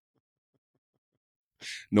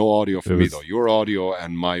no audio for me though. Your audio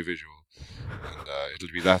and my visual, and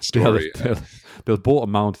it'll be that story. They'll both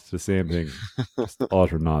amount to the same thing. Just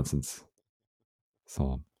utter nonsense.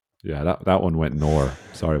 So yeah, that one went nowhere.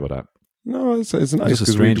 Sorry about that. No, it's nice. Just a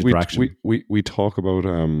strange interaction. We talk about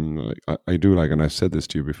I do like, and I've said this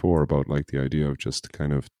to you before about like the idea of just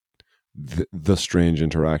kind of the strange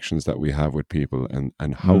interactions that we have with people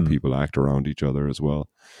and how people act around each other as well.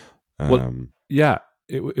 Yeah,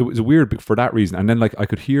 it was weird for that reason. And then like I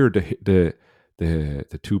could hear the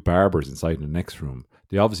two barbers inside in the next room.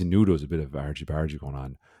 They obviously knew there was a bit of argy-bargy going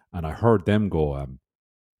on, and I heard them go,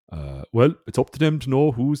 well, it's up to them to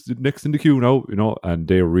know who's the next in the queue now, and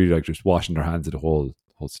they were really like just washing their hands of the whole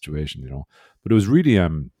situation, But it was really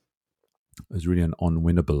an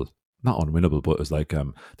unwinnable, not unwinnable, but it was like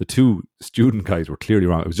the two student guys were clearly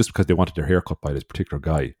wrong. It was just because they wanted their hair cut by this particular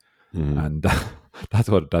guy, and that's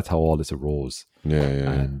how all this arose. Yeah.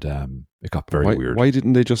 And it got very weird. Why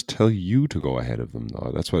didn't they just tell you to go ahead of them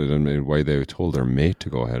though? That's why they told their mate to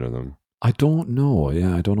go ahead of them. I don't know.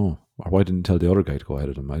 Yeah, I don't know. Or why didn't tell the other guy to go ahead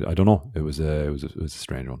of them? I don't know. It was a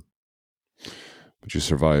strange one. But you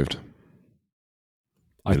survived.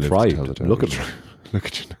 I tried. Look at you.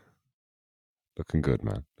 Looking good,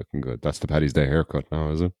 man. Looking good. That's the Paddy's Day haircut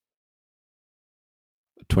now, is it?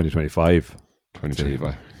 2025.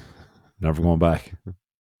 2025. Never going back.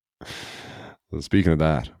 Well, speaking of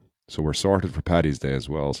that, so we're sorted for Paddy's Day as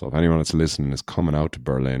well. So if anyone that's listening is coming out to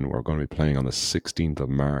Berlin, we're going to be playing on the 16th of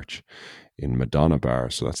March in Madonna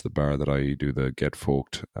Bar. So that's the bar that I do the Get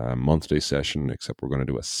Folked monthly session, except we're going to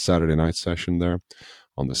do a Saturday night session there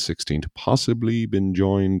on the 16th. Possibly been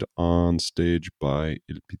joined on stage by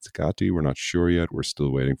Il Pizzicati. We're not sure yet. We're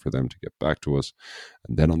still waiting for them to get back to us.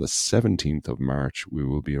 And then on the 17th of March, we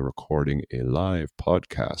will be recording a live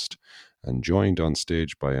podcast and joined on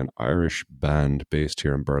stage by an Irish band based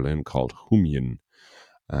here in Berlin called Humyin.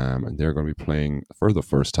 And they're going to be playing, for the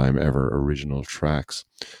first time ever, original tracks.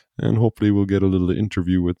 And hopefully we'll get a little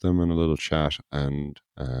interview with them and a little chat. And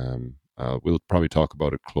we'll probably talk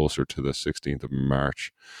about it closer to the 16th of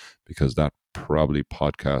March, because that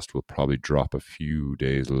podcast will probably drop a few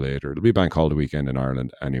days later. It'll be Bank Holiday weekend in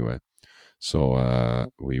Ireland anyway. So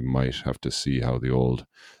we might have to see how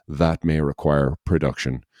that may require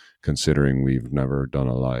production, considering we've never done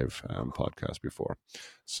a live podcast before.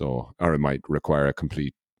 So, or it might require a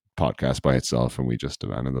complete podcast by itself and we just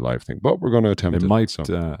abandon the live thing. But we're going to attempt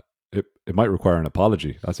it. It might require an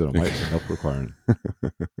apology. That's what it might end up requiring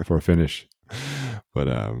for a finish. But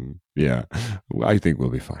yeah, I think we'll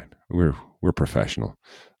be fine. We're professional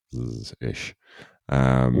ish.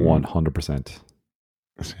 100%.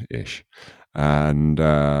 ish. And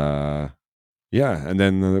yeah, and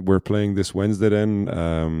then we're playing this Wednesday. Then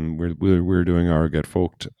we're doing our Get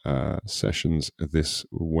Folked sessions this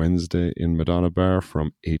Wednesday in Madonna Bar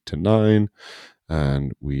from 8 to 9,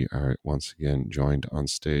 and we are once again joined on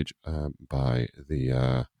stage by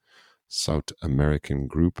the South American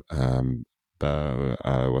group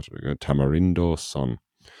Tamarindo Son.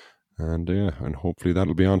 And and hopefully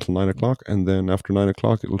that'll be on till 9 o'clock. And then after 9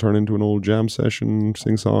 o'clock, it'll turn into an old jam session,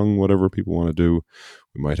 sing song, whatever people want to do.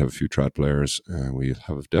 We might have a few trad players. We'll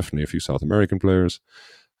have definitely a few South American players.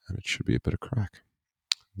 And it should be a bit of crack.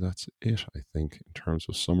 That's it, I think, in terms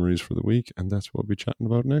of summaries for the week. And that's what we'll be chatting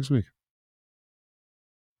about next week.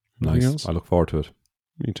 Anything else? I look forward to it.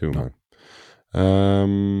 Me too,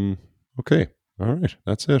 man. Okay. All right.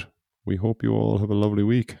 That's it. We hope you all have a lovely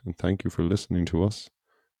week. And thank you for listening to us.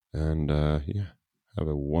 And have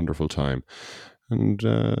a wonderful time. And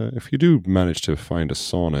if you do manage to find a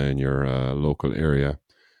sauna in your local area,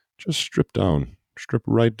 just strip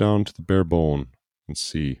right down to the bare bone and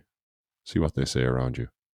see what they say around you.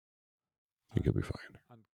 I think you'll be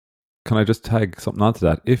fine. Can I just tag something onto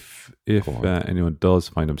that? If anyone does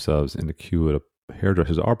find themselves in the queue at a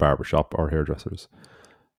hairdressers or barbershop or hairdressers,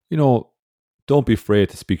 don't be afraid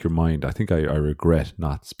to speak your mind. I think I regret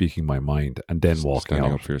not speaking my mind and then walking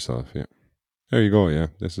Standing out. up for yourself, yeah. There you go, yeah.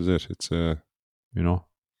 This is it. It's, getting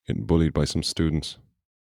bullied by some students.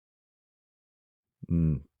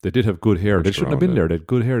 They did have good hair. They shouldn't have been there. They had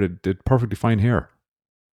good hair. They did perfectly fine hair.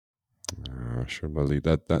 Sure, Molly.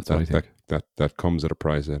 That comes at a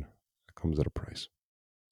price, Ed. That comes at a price.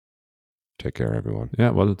 Take care, everyone.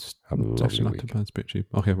 Yeah, well, it's actually not too bad. It's a bit cheap.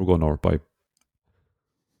 Okay, we're going over. Bye.